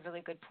really, really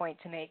good point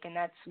to make, and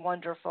that's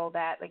wonderful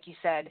that, like you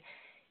said,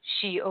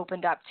 she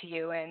opened up to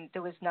you, and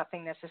there was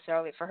nothing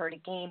necessarily for her to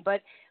gain.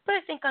 But I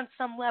think on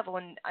some level,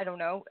 and I don't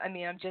know, I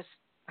mean, I'm just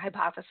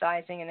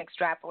hypothesizing and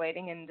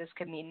extrapolating, and this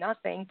could mean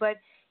nothing, but,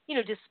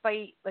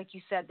 despite, like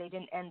you said, they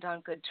didn't end on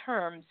good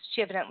terms,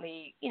 she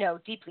evidently,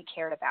 deeply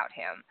cared about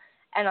him.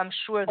 And I'm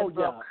sure the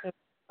book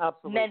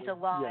meant a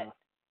lot.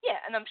 Yeah,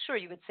 and I'm sure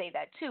you would say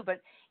that too.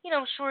 But,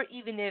 I'm sure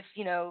even if,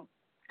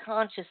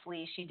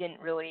 consciously she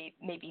didn't really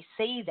maybe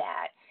say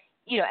that,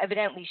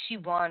 evidently she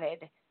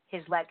wanted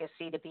his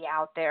legacy to be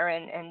out there,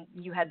 and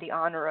you had the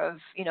honor of,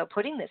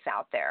 putting this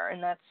out there,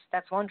 and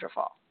that's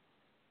wonderful.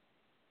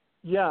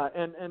 Yeah,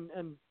 and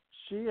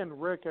she and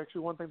Rick,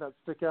 actually, one thing that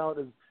stick out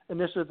is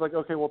initially it's like,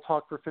 okay, we'll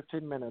talk for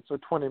 15 minutes or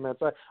 20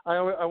 minutes.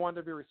 I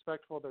wanted to be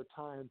respectful of their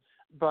time,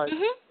 but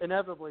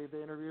inevitably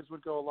the interviews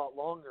would go a lot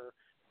longer,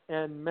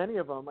 and many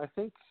of them,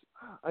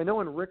 I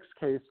know in Rick's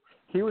case,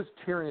 he was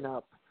tearing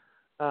up,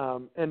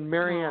 and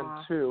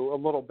Marianne too, a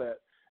little bit,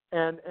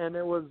 and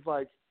it was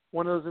like,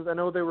 one of those, I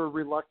know they were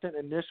reluctant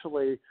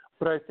initially,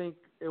 but I think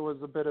it was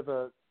a bit of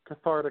a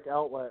cathartic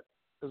outlet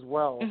as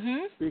well,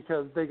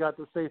 because they got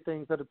to say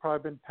things that had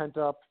probably been pent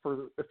up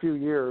for a few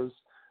years.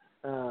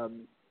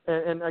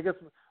 And I guess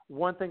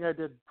one thing I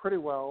did pretty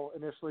well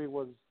initially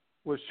was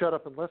shut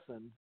up and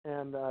listen,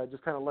 and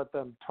just kind of let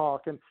them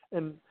talk. And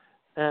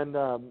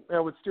I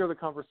would steer the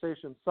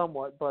conversation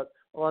somewhat, but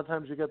a lot of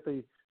times you get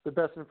the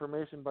best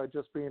information by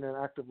just being an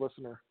active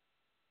listener.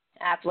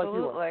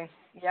 Absolutely.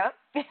 Yep.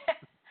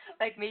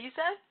 Like me, you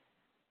said?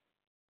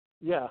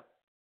 Yeah.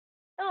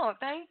 Oh,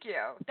 thank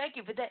you. Thank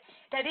you. But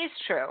that is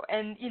true.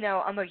 And,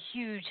 I'm a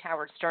huge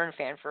Howard Stern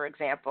fan, for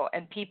example,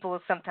 and people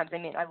sometimes,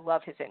 I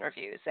love his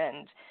interviews.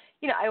 And,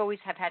 I always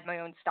have had my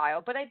own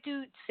style, but I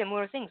do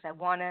similar things.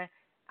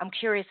 I'm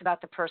curious about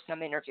the person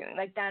I'm interviewing.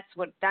 Like, that's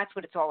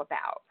what it's all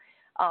about.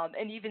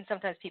 And even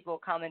sometimes people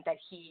comment that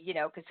he,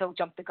 because he'll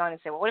jump the gun and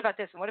say, well, what about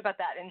this and what about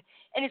that?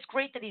 And it's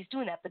great that he's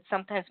doing that. But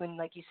sometimes when,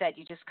 like you said,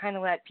 you just kind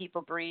of let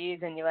people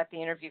breathe and you let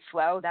the interview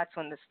flow, that's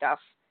when the stuff,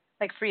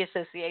 like free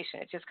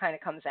association, it just kind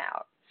of comes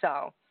out.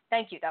 So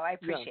thank you, though. I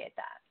appreciate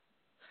that.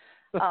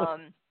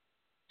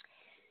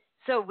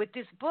 So with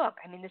this book,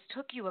 this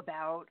took you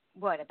about,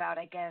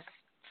 I guess,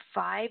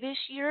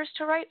 5-ish years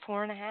to write,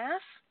 4.5?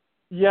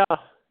 Yeah.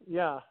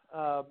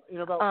 About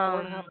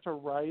 4.5 to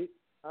write.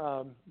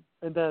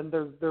 And then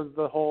there's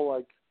the whole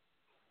like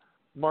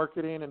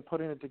marketing and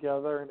putting it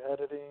together and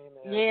editing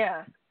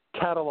and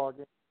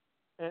cataloging.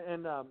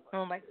 And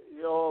oh my!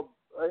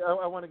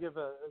 I want to give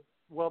a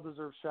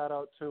well-deserved shout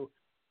out to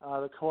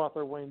the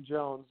co-author Wayne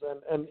Jones,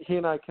 and he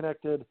and I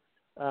connected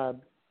via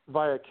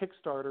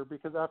Kickstarter,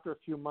 because after a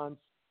few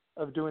months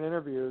of doing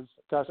interviews,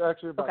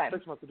 actually about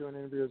 6 months of doing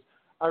interviews,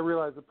 I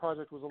realized the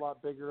project was a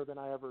lot bigger than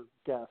I ever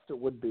guessed it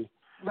would be.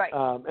 Right.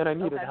 And I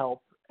needed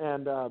help,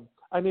 and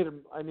I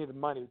needed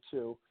money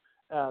too.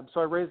 So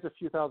I raised a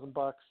few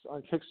 $1,000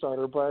 on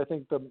Kickstarter, but I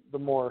think the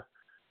more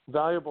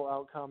valuable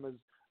outcome is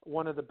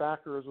one of the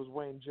backers was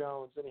Wayne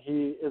Jones, and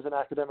he is an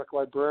academic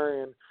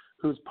librarian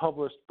who's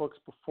published books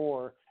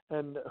before,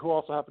 and who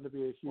also happened to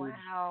be a huge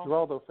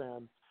Geraldo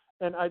fan.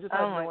 And I just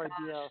had no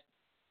idea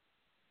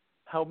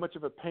how much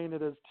of a pain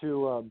it is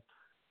to,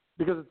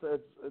 because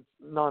it's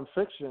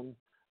nonfiction,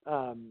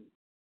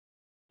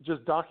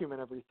 just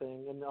document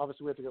everything, and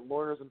obviously we have to get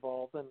lawyers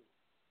involved, and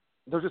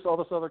there's just all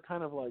this other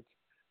kind of like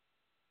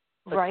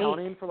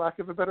accounting, for lack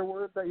of a better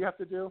word, that you have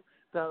to do.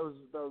 That was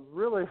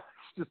really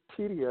just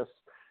tedious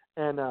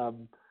and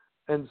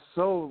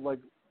so like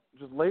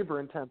just labor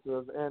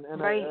intensive,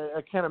 and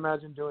I can't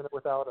imagine doing it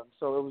without him.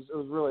 So it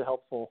was really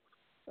helpful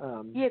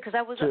Yeah, because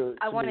I was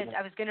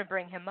going to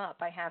bring him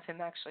up. I have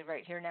him actually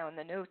right here now in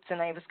the notes,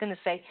 and I was going to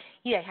say,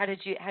 yeah, how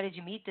did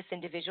you meet this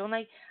individual? And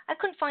I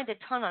couldn't find a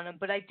ton on him,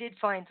 but I did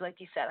find, like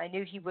you said, I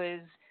knew he was,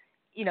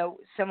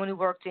 someone who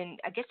worked in.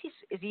 I guess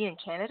is he in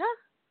Canada?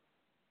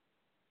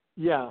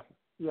 Yeah,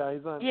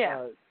 he's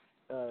on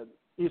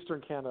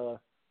Eastern Canada.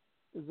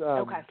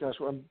 Okay. Gosh,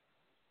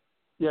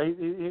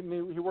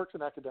 he works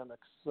in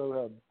academics,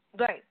 so.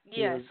 Right.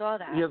 Yeah, I saw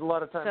that. He has a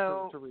lot of time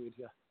to read.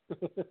 Yeah.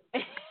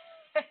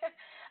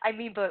 I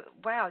mean, but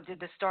wow, did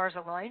the stars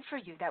align for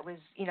you? That was,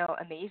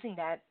 amazing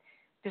that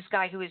this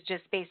guy who was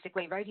just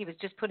basically, right, he was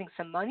just putting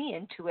some money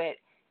into it,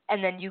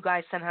 and then you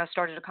guys somehow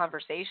started a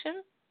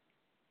conversation?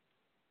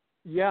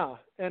 Yeah,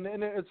 and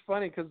it's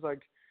funny because,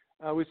 like,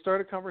 we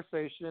started a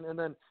conversation, and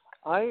then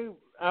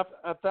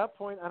at that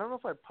point, I don't know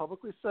if I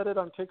publicly said it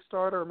on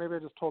Kickstarter or maybe I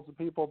just told some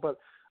people, but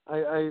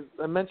I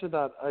mentioned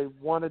that I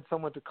wanted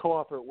someone to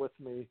co-author it with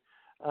me,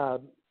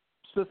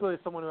 specifically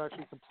someone who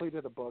actually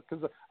completed a book,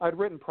 because I'd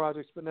written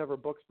projects but never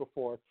books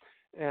before,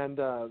 and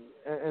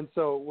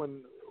so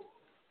when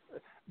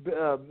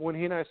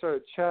he and I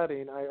started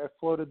chatting, I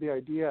floated the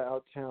idea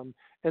out to him,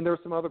 and there were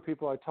some other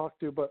people I talked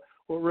to, but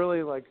what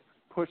really like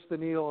pushed the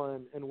needle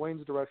in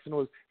Wayne's direction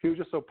was he was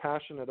just so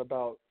passionate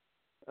about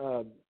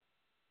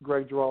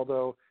Greg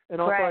Giraldo, and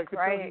also I could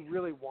tell he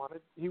really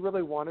wanted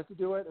to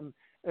do it,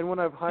 and when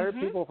I've hired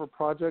people for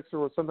projects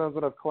or sometimes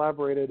when I've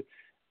collaborated,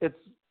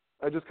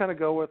 I just kind of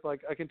go with,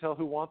 like, I can tell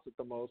who wants it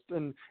the most.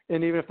 And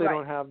even if they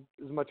don't have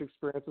as much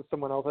experience as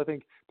someone else, I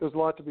think there's a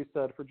lot to be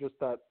said for just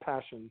that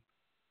passion.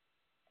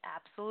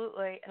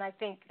 Absolutely. And I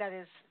think that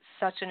is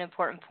such an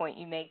important point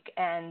you make.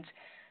 And,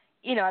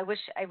 I wish,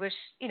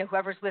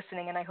 whoever's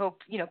listening, and I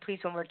hope,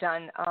 please, when we're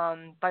done,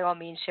 by all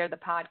means, share the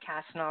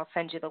podcast and I'll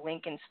send you the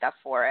link and stuff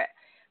for it.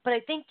 But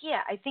I think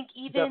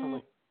even,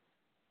 Definitely.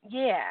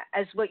 yeah,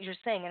 as what you're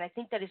saying, and I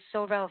think that is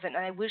so relevant,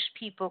 and I wish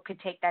people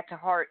could take that to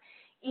heart.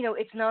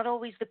 It's not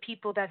always the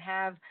people that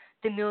have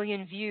the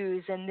million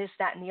views and this,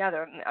 that, and the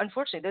other.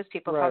 Unfortunately, those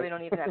people probably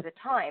don't even have the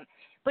time.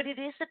 But it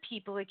is the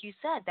people, like you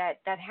said, that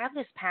have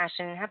this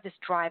passion and have this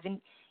drive.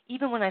 And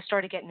even when I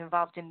started getting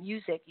involved in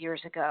music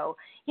years ago,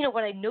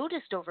 what I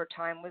noticed over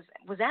time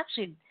was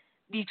actually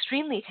the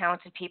extremely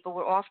talented people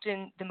were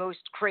often the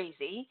most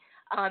crazy.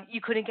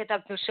 You couldn't get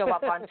them to show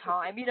up on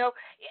time,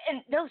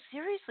 And no,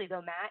 seriously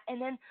though, Matt.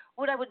 And then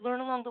what I would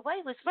learn along the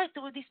way was,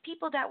 there were these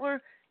people that were,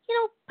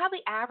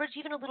 probably average,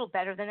 even a little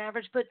better than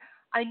average, but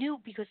I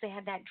knew because they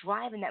had that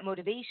drive and that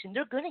motivation,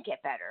 they're going to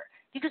get better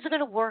because they're going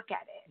to work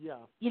at it. Yeah.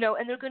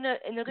 And they're going to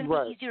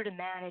be easier to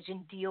manage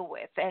and deal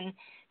with. And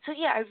so,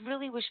 yeah, I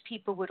really wish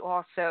people would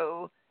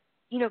also,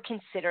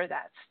 consider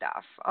that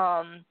stuff.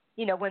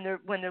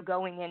 When they're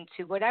going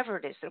into whatever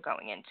it is they're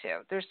going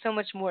into. There's so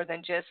much more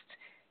than just,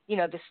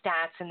 the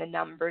stats and the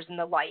numbers and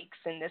the likes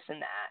and this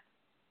and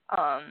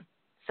that.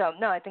 So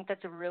no, I think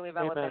that's a really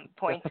relevant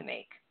point to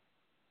make.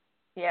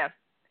 Yeah.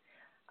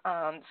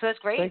 So that's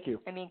great. Thank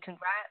you. I mean,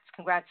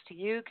 congrats to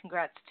you.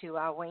 Congrats to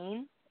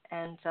Wayne.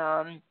 And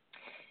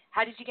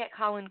how did you get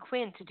Colin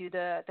Quinn to do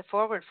the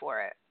forward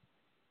for it?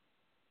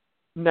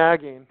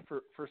 Nagging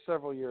for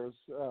several years.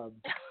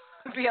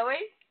 Really?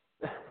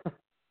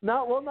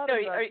 Not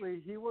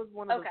exactly. He was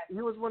one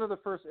of the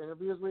first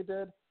interviews we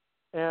did,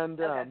 and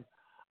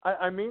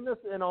I mean this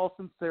in all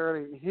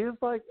sincerity. He's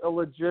like a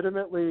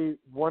legitimately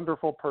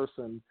wonderful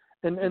person,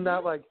 in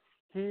that, like,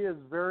 he is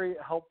very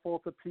helpful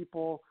to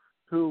people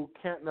who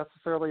can't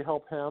necessarily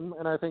help him,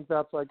 and I think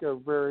that's like a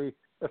very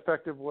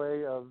effective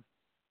way of,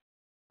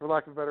 for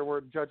lack of a better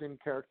word, judging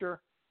character.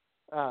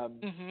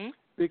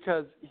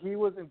 Because he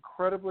was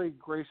incredibly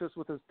gracious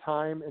with his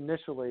time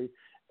initially,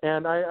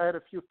 and I had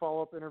a few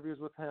follow-up interviews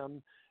with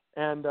him,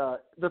 and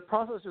the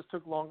process just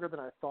took longer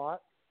than I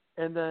thought.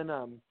 And then,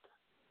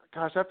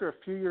 after a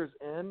few years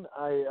in,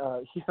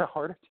 he had a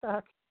heart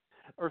attack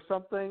or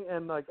something,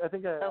 and like I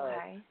think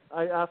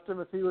I asked him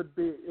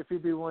if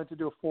he'd be willing to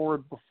do a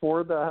forward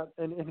before that,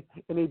 and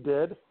he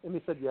did, and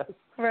he said yes.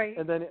 Right.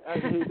 And then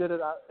he did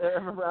it. I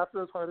remember after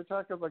his heart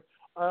attack, I was like,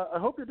 I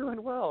hope you're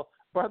doing well.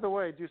 By the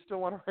way, do you still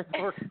want to write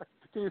the work?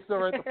 Can you still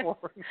write the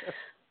forward?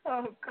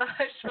 Oh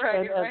gosh,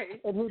 right.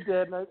 And he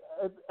did, and I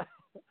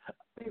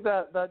think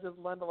that just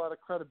lent a lot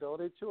of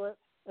credibility to it.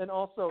 And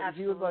also,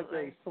 He was like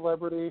a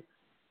celebrity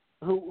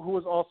who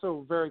was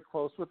also very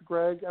close with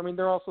Greg. I mean,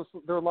 there are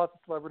lots of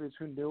celebrities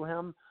who knew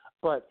him,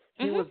 but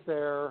he was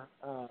there,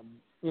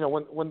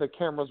 when the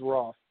cameras were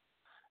off.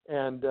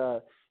 And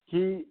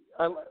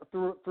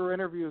through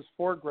interviews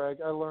for Greg,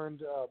 I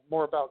learned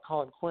more about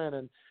Colin Quinn,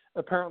 and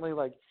apparently,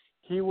 like,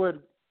 he's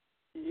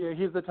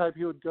the type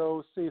who would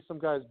go see some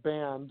guy's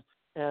band,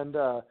 and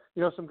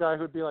some guy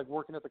who'd be like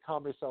working at the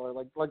Comedy Cellar,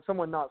 like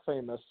someone not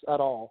famous at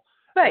all,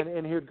 right?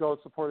 And he would go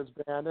support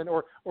his band, and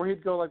or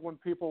he'd go like when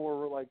people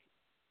were like,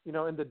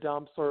 in the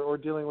dumps or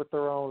dealing with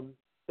their own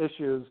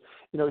issues,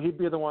 he'd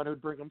be the one who'd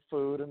bring them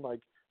food and like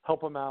help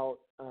them out,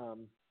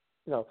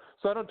 So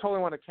I don't totally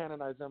want to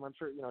canonize him. I'm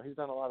sure he's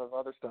done a lot of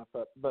other stuff,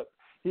 but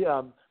he,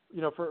 in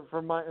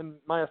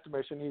my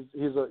estimation,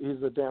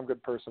 he's a damn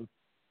good person.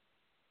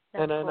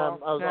 That's and cool. I was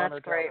No, honored that's to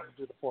have great. him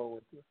do the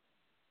foreword.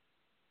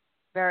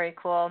 Very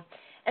cool.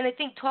 And I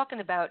think talking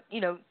about,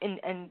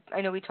 and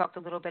I know we talked a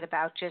little bit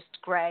about just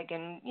Greg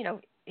and,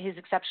 his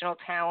exceptional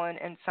talent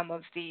and some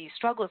of the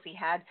struggles he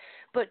had.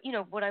 But,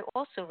 what I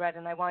also read,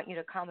 and I want you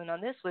to comment on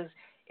this, was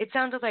it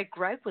sounded like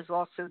Greg was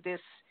also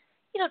this,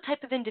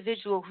 type of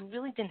individual who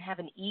really didn't have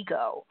an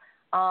ego,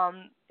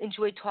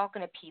 enjoyed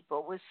talking to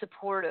people, was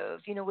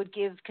supportive, would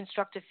give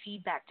constructive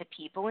feedback to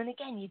people. And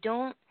again, you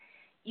don't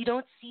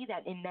see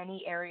that in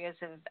many areas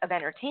of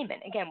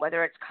entertainment. Again,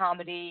 whether it's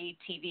comedy,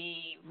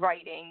 TV,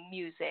 writing,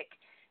 music.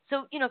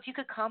 So, if you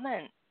could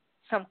comment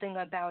something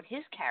about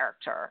his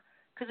character,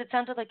 because it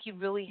sounded like he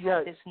really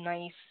had this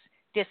nice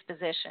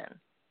disposition.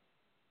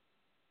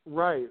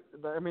 Right.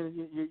 I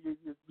mean,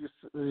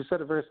 you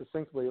said it very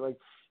succinctly. Like,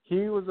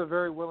 he was a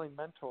very willing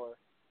mentor,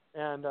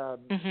 and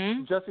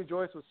Jesse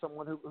Joyce was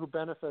someone who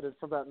benefited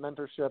from that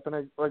mentorship.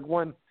 And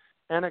one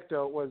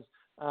anecdote was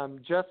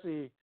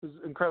Jesse was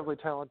incredibly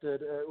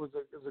talented. Was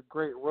a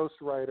great roast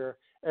writer,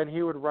 and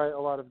he would write a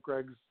lot of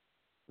Greg's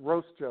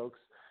roast jokes.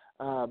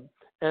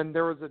 And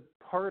there was a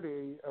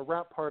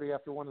rap party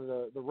after one of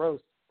the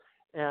roasts,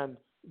 and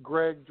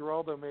Greg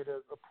Giraldo made a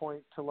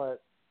point to let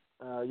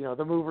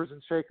the movers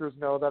and shakers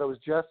know that it was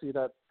Jesse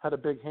that had a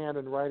big hand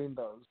in writing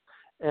those.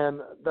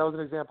 And that was an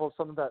example of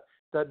something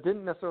that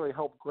didn't necessarily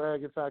help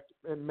Greg. In fact,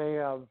 it may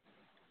have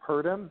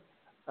hurt him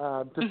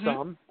to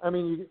some. I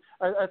mean,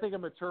 I think a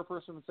mature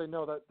person would say,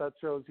 no, that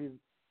shows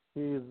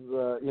he's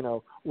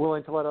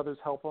willing to let others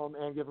help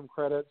him and give him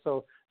credit.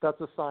 So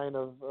that's a sign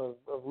of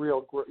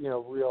real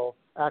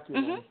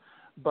acumen.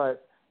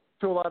 But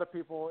to a lot of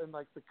people in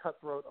like the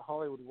cutthroat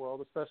Hollywood world,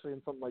 especially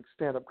in something like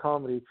stand-up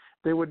comedy,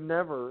 they would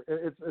never.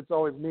 It's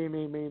always me.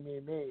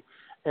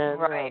 And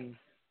right.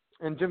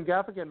 And Jim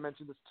Gaffigan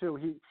mentioned this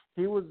too.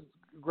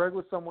 Greg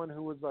was someone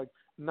who was like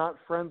not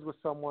friends with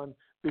someone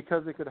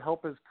because it could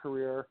help his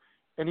career,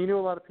 and he knew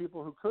a lot of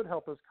people who could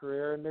help his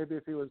career. And maybe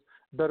if he was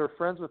better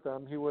friends with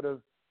them, he would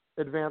have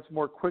advanced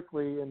more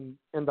quickly in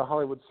the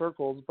Hollywood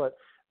circles. But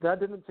that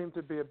didn't seem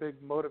to be a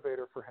big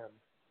motivator for him.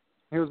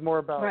 He was more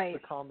about the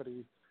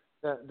comedy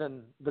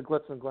than the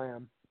glitz and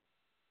glam.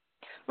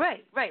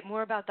 Right.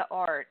 More about the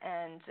art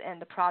and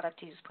the product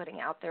he's putting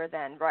out there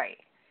then, right.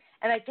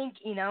 And I think,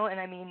 and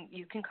I mean,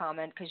 you can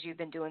comment because you've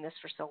been doing this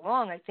for so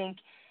long. I think,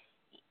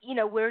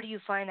 where do you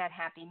find that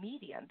happy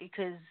medium?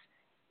 Because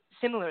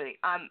similarly,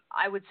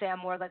 I would say I'm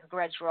more like a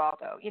Greg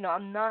Giraldo.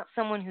 I'm not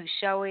someone who's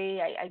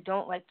showy. I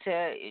don't like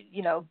to,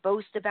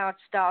 boast about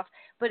stuff.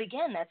 But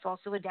again, that's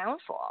also a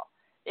downfall,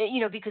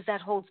 because that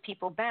holds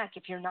people back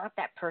if you're not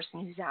that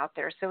person who's out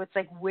there. So it's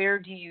like, where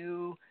do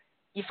you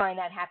find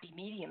that happy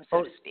medium,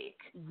 so to speak?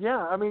 Yeah,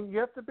 I mean, you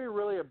have to be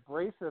really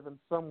abrasive in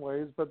some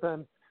ways, but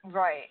then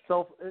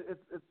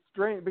it's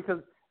strange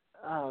because,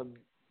 and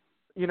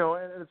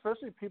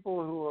especially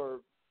people who are,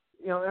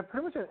 and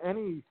pretty much at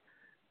any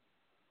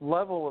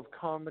level of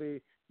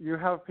comedy, you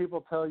have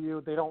people tell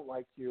you they don't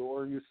like you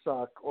or you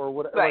suck or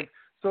whatever. Right.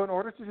 So in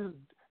order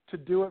to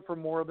do it for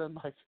more than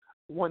like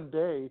one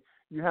day,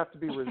 you have to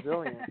be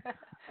resilient.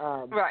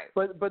 Right.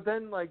 But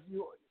then like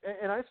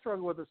and I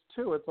struggle with this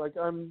too. It's like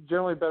I'm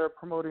generally better at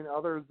promoting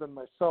others than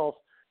myself,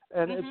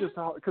 and it's just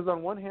because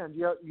on one hand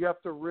you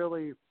have to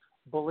really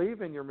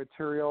believe in your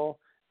material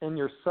and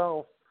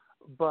yourself,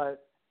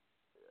 but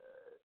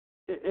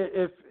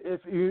if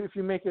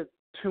you make it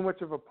too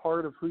much of a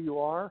part of who you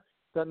are,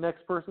 that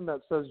next person that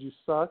says you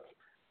suck,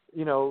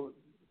 you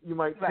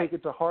might take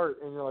it to heart,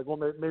 and you're like, well,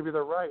 maybe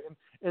they're right,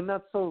 and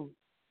that's so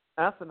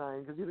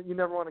asinine because you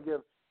never want to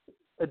give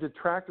a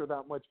detractor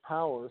that much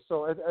power.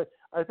 So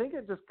I think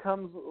it just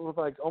comes with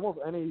like almost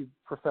any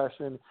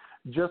profession,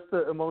 just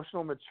the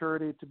emotional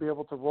maturity to be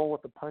able to roll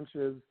with the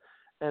punches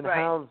and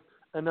have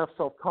enough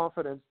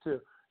self-confidence to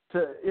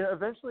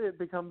eventually it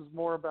becomes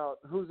more about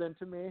who's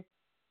into me.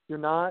 You're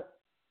not,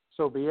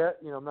 so be it.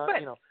 I'm not.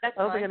 That's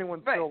I don't fine. think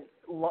anyone still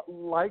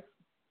likes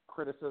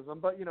criticism,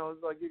 but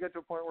like you get to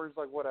a point where it's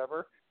like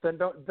whatever. Then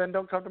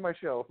don't come to my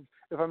show.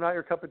 If I'm not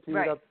your cup of tea,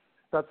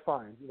 that's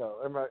fine.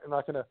 I'm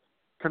not going to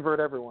convert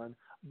everyone.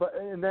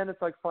 And then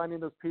it's like finding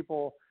those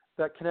people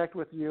that connect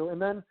with you,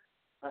 and then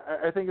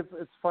I think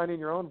it's finding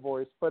your own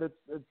voice. But it's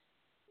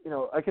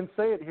I can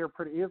say it here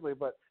pretty easily,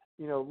 but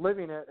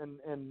living it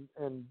and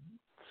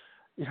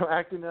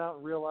acting it out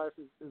in real life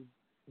is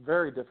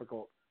very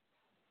difficult.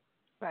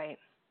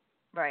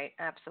 Right,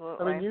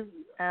 absolutely. I mean,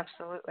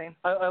 absolutely.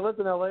 I lived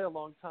in LA a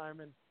long time,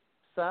 and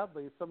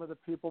sadly, some of the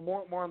people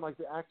more on like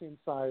the acting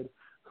side,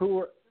 who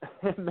were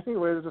in many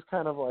ways just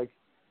kind of like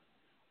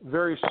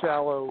very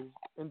shallow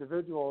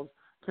individuals,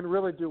 can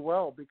really do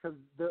well because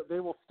they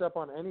will step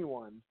on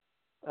anyone.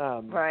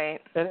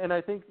 Right. And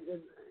I think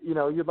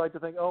you'd like to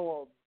think, oh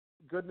well,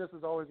 goodness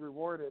is always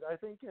rewarded. I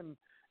think in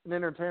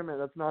entertainment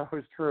that's not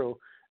always true.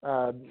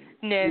 No.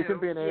 You can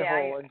be an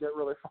a-hole and get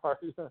really far.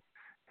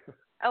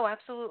 Oh,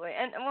 absolutely.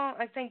 And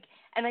I think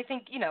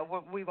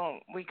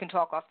we can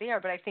talk off the air,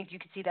 but I think you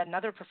can see that in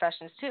other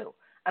professions too.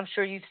 I'm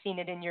sure you've seen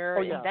it in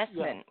your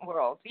investment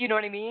world. You know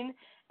what I mean?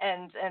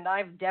 And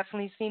I've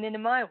definitely seen it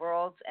in my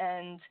world.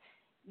 And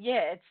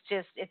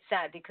it's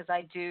sad because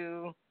I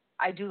do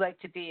like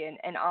to be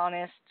an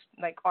honest,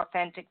 like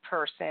authentic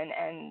person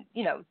and,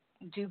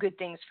 do good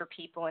things for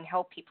people and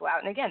help people out.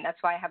 And again,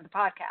 that's why I have the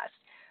podcast.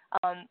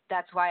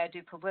 That's why I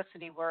do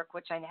publicity work,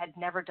 which I had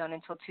never done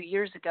until 2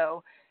 years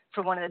ago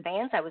for one of the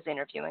bands I was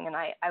interviewing. And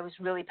I was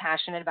really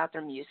passionate about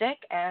their music,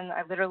 and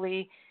I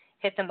literally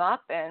hit them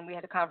up and we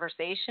had a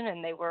conversation,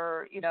 and they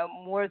were,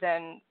 more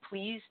than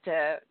pleased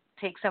to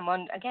take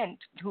someone, again,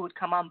 who would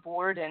come on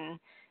board and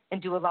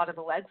do a lot of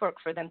the legwork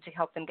for them to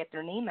help them get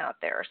their name out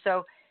there.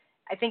 So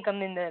I think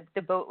I'm in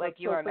the boat like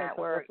you are, Matt,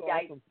 where,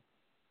 awesome.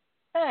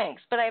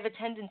 thanks. But I have a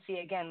tendency,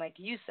 again, like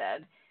you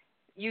said,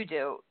 you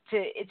do,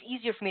 it's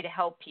easier for me to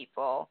help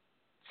people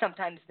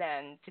sometimes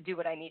than to do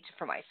what I need to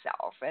for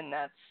myself. And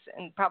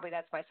probably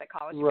that's my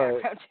psychology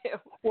background too.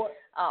 Well,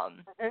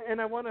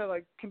 and I want to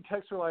like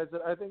contextualize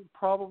it. I think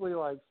probably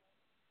like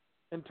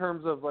in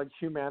terms of like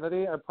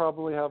humanity, I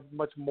probably have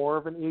much more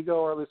of an ego,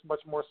 or at least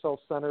much more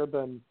self-centered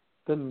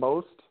than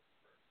most.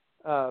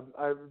 I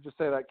would just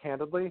say that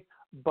candidly.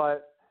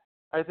 But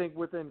I think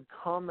within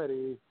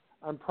comedy,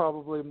 I'm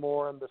probably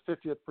more in the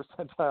 50th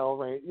percentile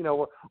range,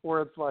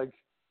 where it's like,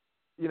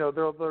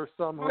 there are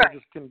some who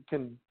just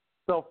can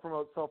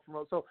self-promote.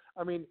 So,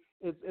 I mean,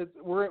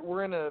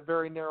 we're in a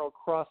very narrow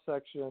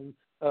cross-section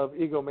of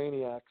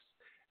egomaniacs.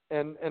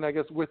 And I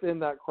guess within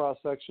that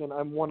cross-section,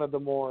 I'm one of the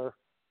more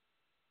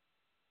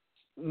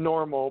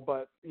normal,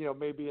 but,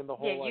 maybe in the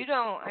whole, you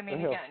don't,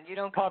 again, you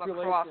don't come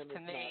across to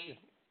me.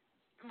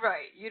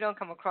 Right. You don't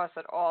come across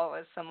at all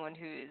as someone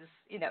who's,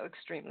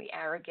 extremely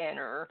arrogant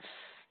or,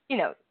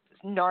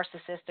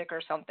 narcissistic or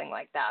something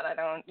like that. I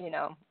don't,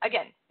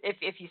 again,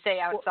 if you say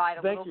outside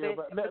a little bit,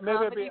 but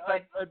maybe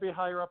I'd be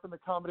higher up in the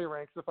comedy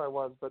ranks if I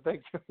was, but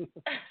thank you.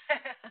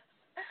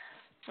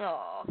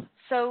 Oh,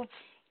 so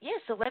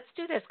let's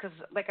do this because,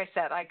 like I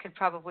said, I could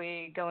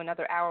probably go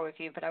another hour with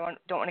you, but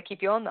don't want to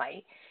keep you all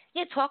night.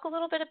 Yeah, talk a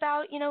little bit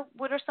about,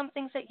 what are some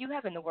things that you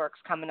have in the works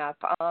coming up?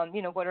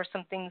 What are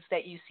some things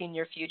that you see in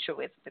your future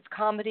with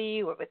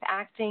comedy or with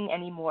acting?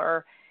 Any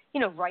more,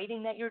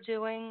 writing that you're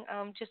doing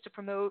just to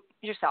promote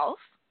yourself?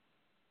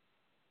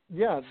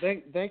 Yeah,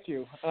 thank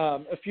you.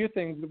 A few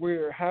things.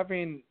 We're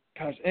having,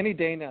 any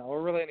day now,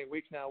 or really any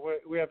week now,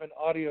 we have an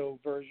audio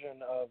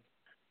version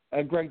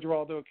of Greg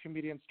Giraldo, a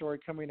comedian story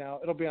coming out.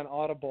 It'll be on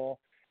Audible,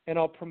 and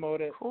I'll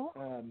promote it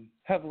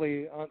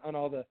heavily on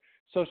all the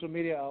social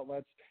media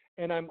outlets.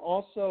 And I'm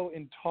also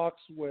in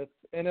talks with,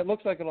 and it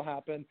looks like it'll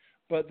happen,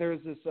 but there's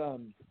this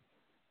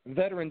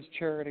veterans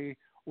charity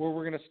where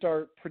we're going to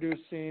start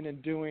producing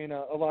and doing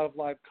a lot of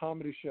live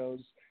comedy shows,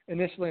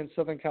 initially in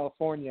Southern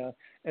California,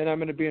 and I'm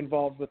going to be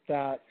involved with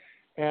that.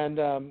 And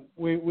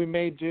we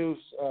may do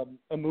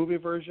a movie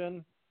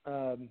version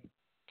of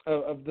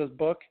this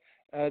book.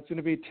 It's going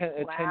to be a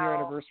 10-year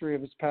anniversary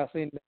of his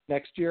passing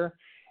next year.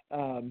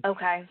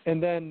 Okay.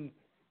 And then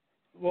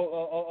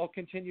I'll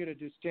continue to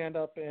do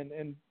stand-up,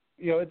 and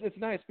it's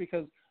nice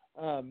because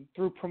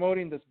through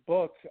promoting this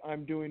book,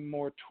 I'm doing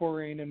more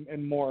touring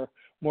and more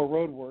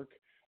road work.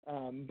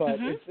 But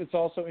it's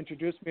also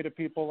introduced me to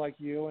people like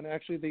you, and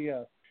actually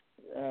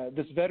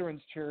this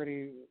veterans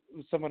charity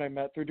was someone I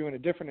met through doing a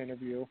different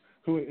interview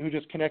who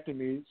just connected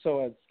me.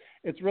 So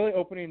it's really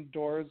opening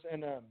doors,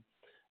 and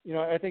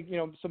I think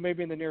so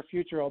maybe in the near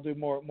future I'll do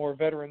more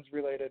veterans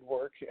related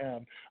work,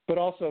 but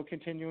also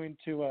continuing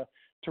to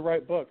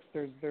write books.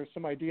 There's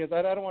some ideas.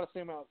 I don't want to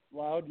say them out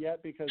loud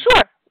yet because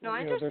I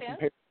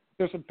understand.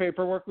 There's some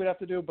paperwork we'd have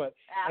to do, but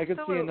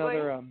Absolutely. I could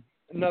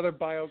see another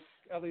bio.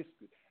 At least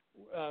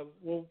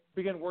we'll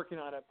begin working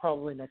on it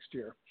probably next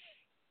year.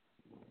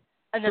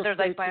 Another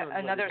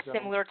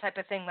similar type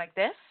of thing like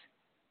this?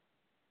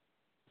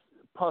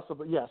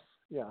 Possibly, yes.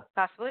 Yeah.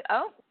 Possibly.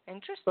 Oh,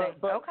 interesting.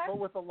 But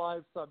with a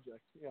live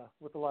subject. Yeah,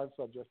 with a live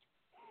subject.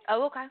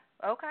 Oh, okay.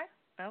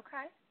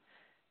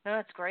 No,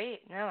 that's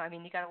great. No,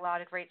 you got a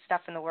lot of great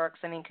stuff in the works.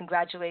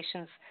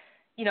 Congratulations,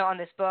 on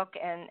this book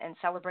and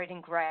celebrating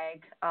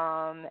Greg.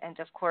 And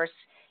of course,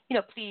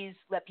 please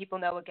let people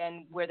know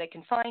again where they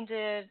can find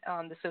it,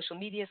 the social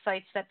media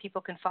sites that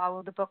people can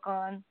follow the book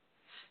on.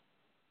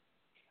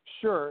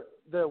 Sure.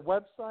 The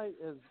website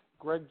is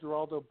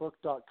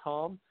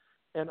greggiraldobook.com,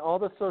 and all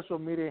the social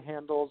media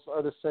handles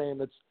are the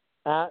same. It's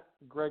at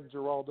Greg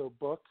Giraldo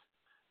Book.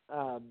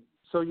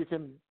 So you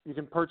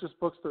can purchase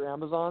books through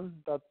Amazon.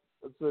 That's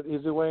an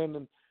easy way,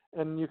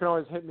 and you can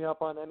always hit me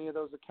up on any of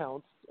those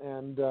accounts,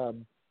 and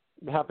I'm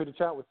happy to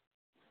chat with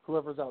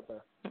whoever's out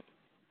there.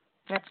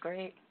 That's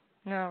great.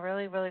 No,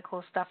 really, really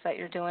cool stuff that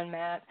you're doing,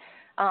 Matt.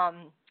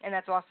 And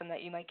that's awesome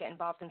that you might get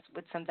involved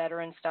with some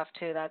veteran stuff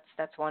too.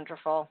 That's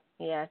wonderful.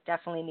 Yeah,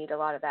 definitely need a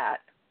lot of that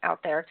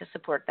out there to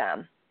support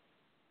them.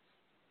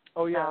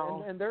 Oh yeah,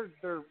 and they're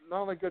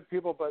not only good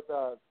people, but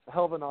a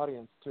hell of an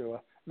audience too.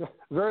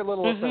 Very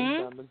little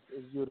offends them,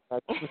 as you would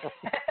imagine.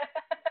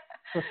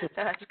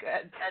 That's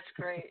good. That's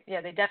great. Yeah,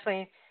 they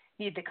definitely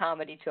need the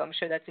comedy too. I'm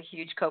sure that's a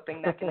huge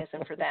coping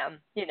mechanism for them.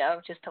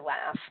 Just to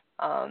laugh.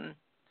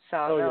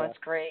 It's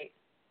great.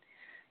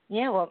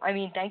 Yeah, well,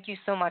 thank you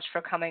so much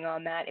for coming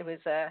on, Matt. It was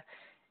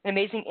an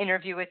amazing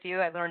interview with you.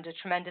 I learned a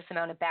tremendous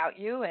amount about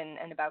you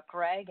and about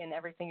Greg and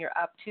everything you're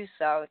up to.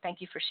 So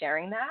thank you for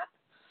sharing that.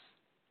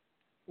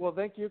 Well,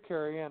 thank you,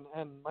 Kerri,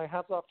 and my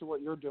hat's off to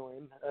what you're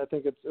doing. I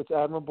think it's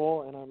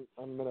admirable, and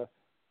I'm going to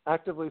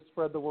actively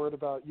spread the word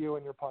about you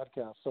and your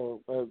podcast.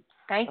 So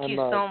thank you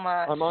so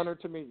much. I'm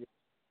honored to meet you.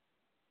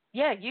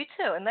 Yeah, you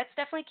too. And let's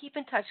definitely keep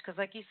in touch because,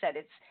 like you said,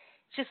 it's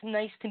just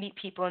nice to meet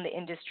people in the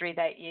industry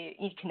that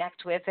you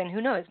connect with. And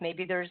who knows,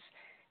 maybe there's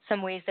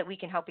some ways that we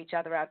can help each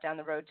other out down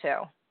the road too.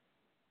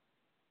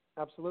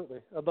 Absolutely.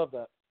 I'd love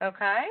that.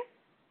 Okay.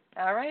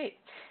 All right.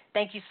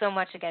 Thank you so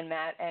much again,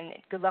 Matt, and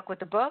good luck with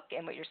the book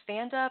and with your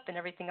stand-up and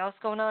everything else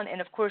going on. And,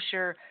 of course,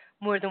 you're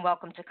more than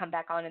welcome to come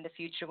back on in the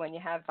future when you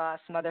have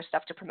some other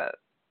stuff to promote.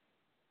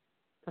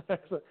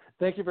 Excellent.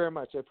 Thank you very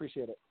much. I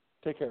appreciate it.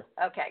 Take care.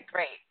 Okay,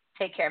 great.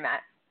 Take care,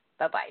 Matt.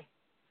 Bye-bye.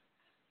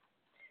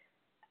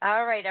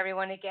 All right,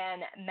 everyone. Again,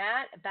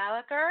 Matt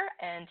Balaker,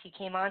 and he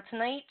came on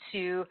tonight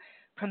to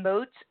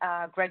promote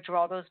Greg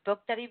Giraldo's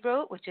book that he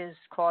wrote, which is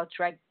called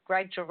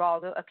Greg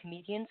Giraldo, A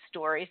Comedian's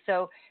Story.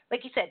 So,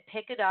 like you said,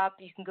 pick it up.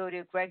 You can go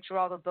to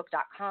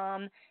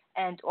greggiraldobook.com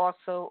and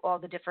also all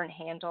the different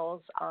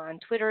handles on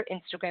Twitter,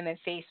 Instagram, and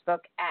Facebook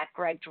at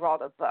Greg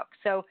Giraldo Book.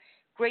 So,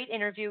 great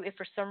interview. If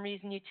for some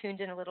reason you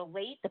tuned in a little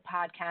late, the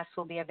podcast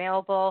will be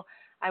available.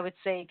 I would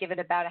say give it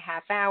about a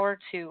half hour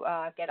to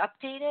get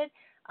updated,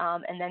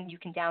 and then you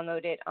can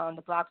download it on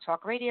the Blog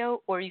Talk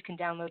Radio or you can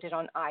download it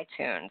on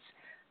iTunes.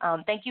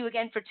 Thank you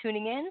again for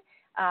tuning in.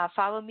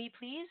 Follow me,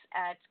 please,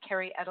 at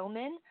Kerri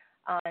Edelman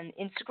on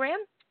Instagram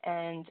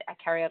and at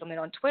Kerri Edelman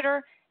on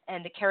Twitter.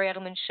 And the Kerri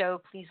Edelman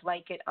Show, please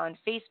like it on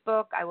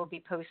Facebook. I will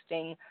be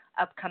posting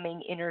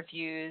upcoming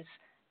interviews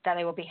that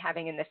I will be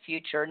having in the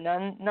future.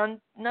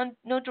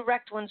 No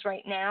direct ones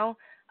right now,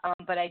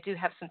 but I do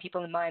have some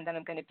people in mind that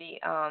I'm going to be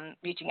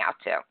reaching out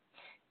to.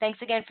 Thanks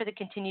again for the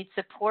continued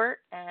support,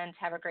 and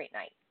have a great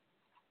night.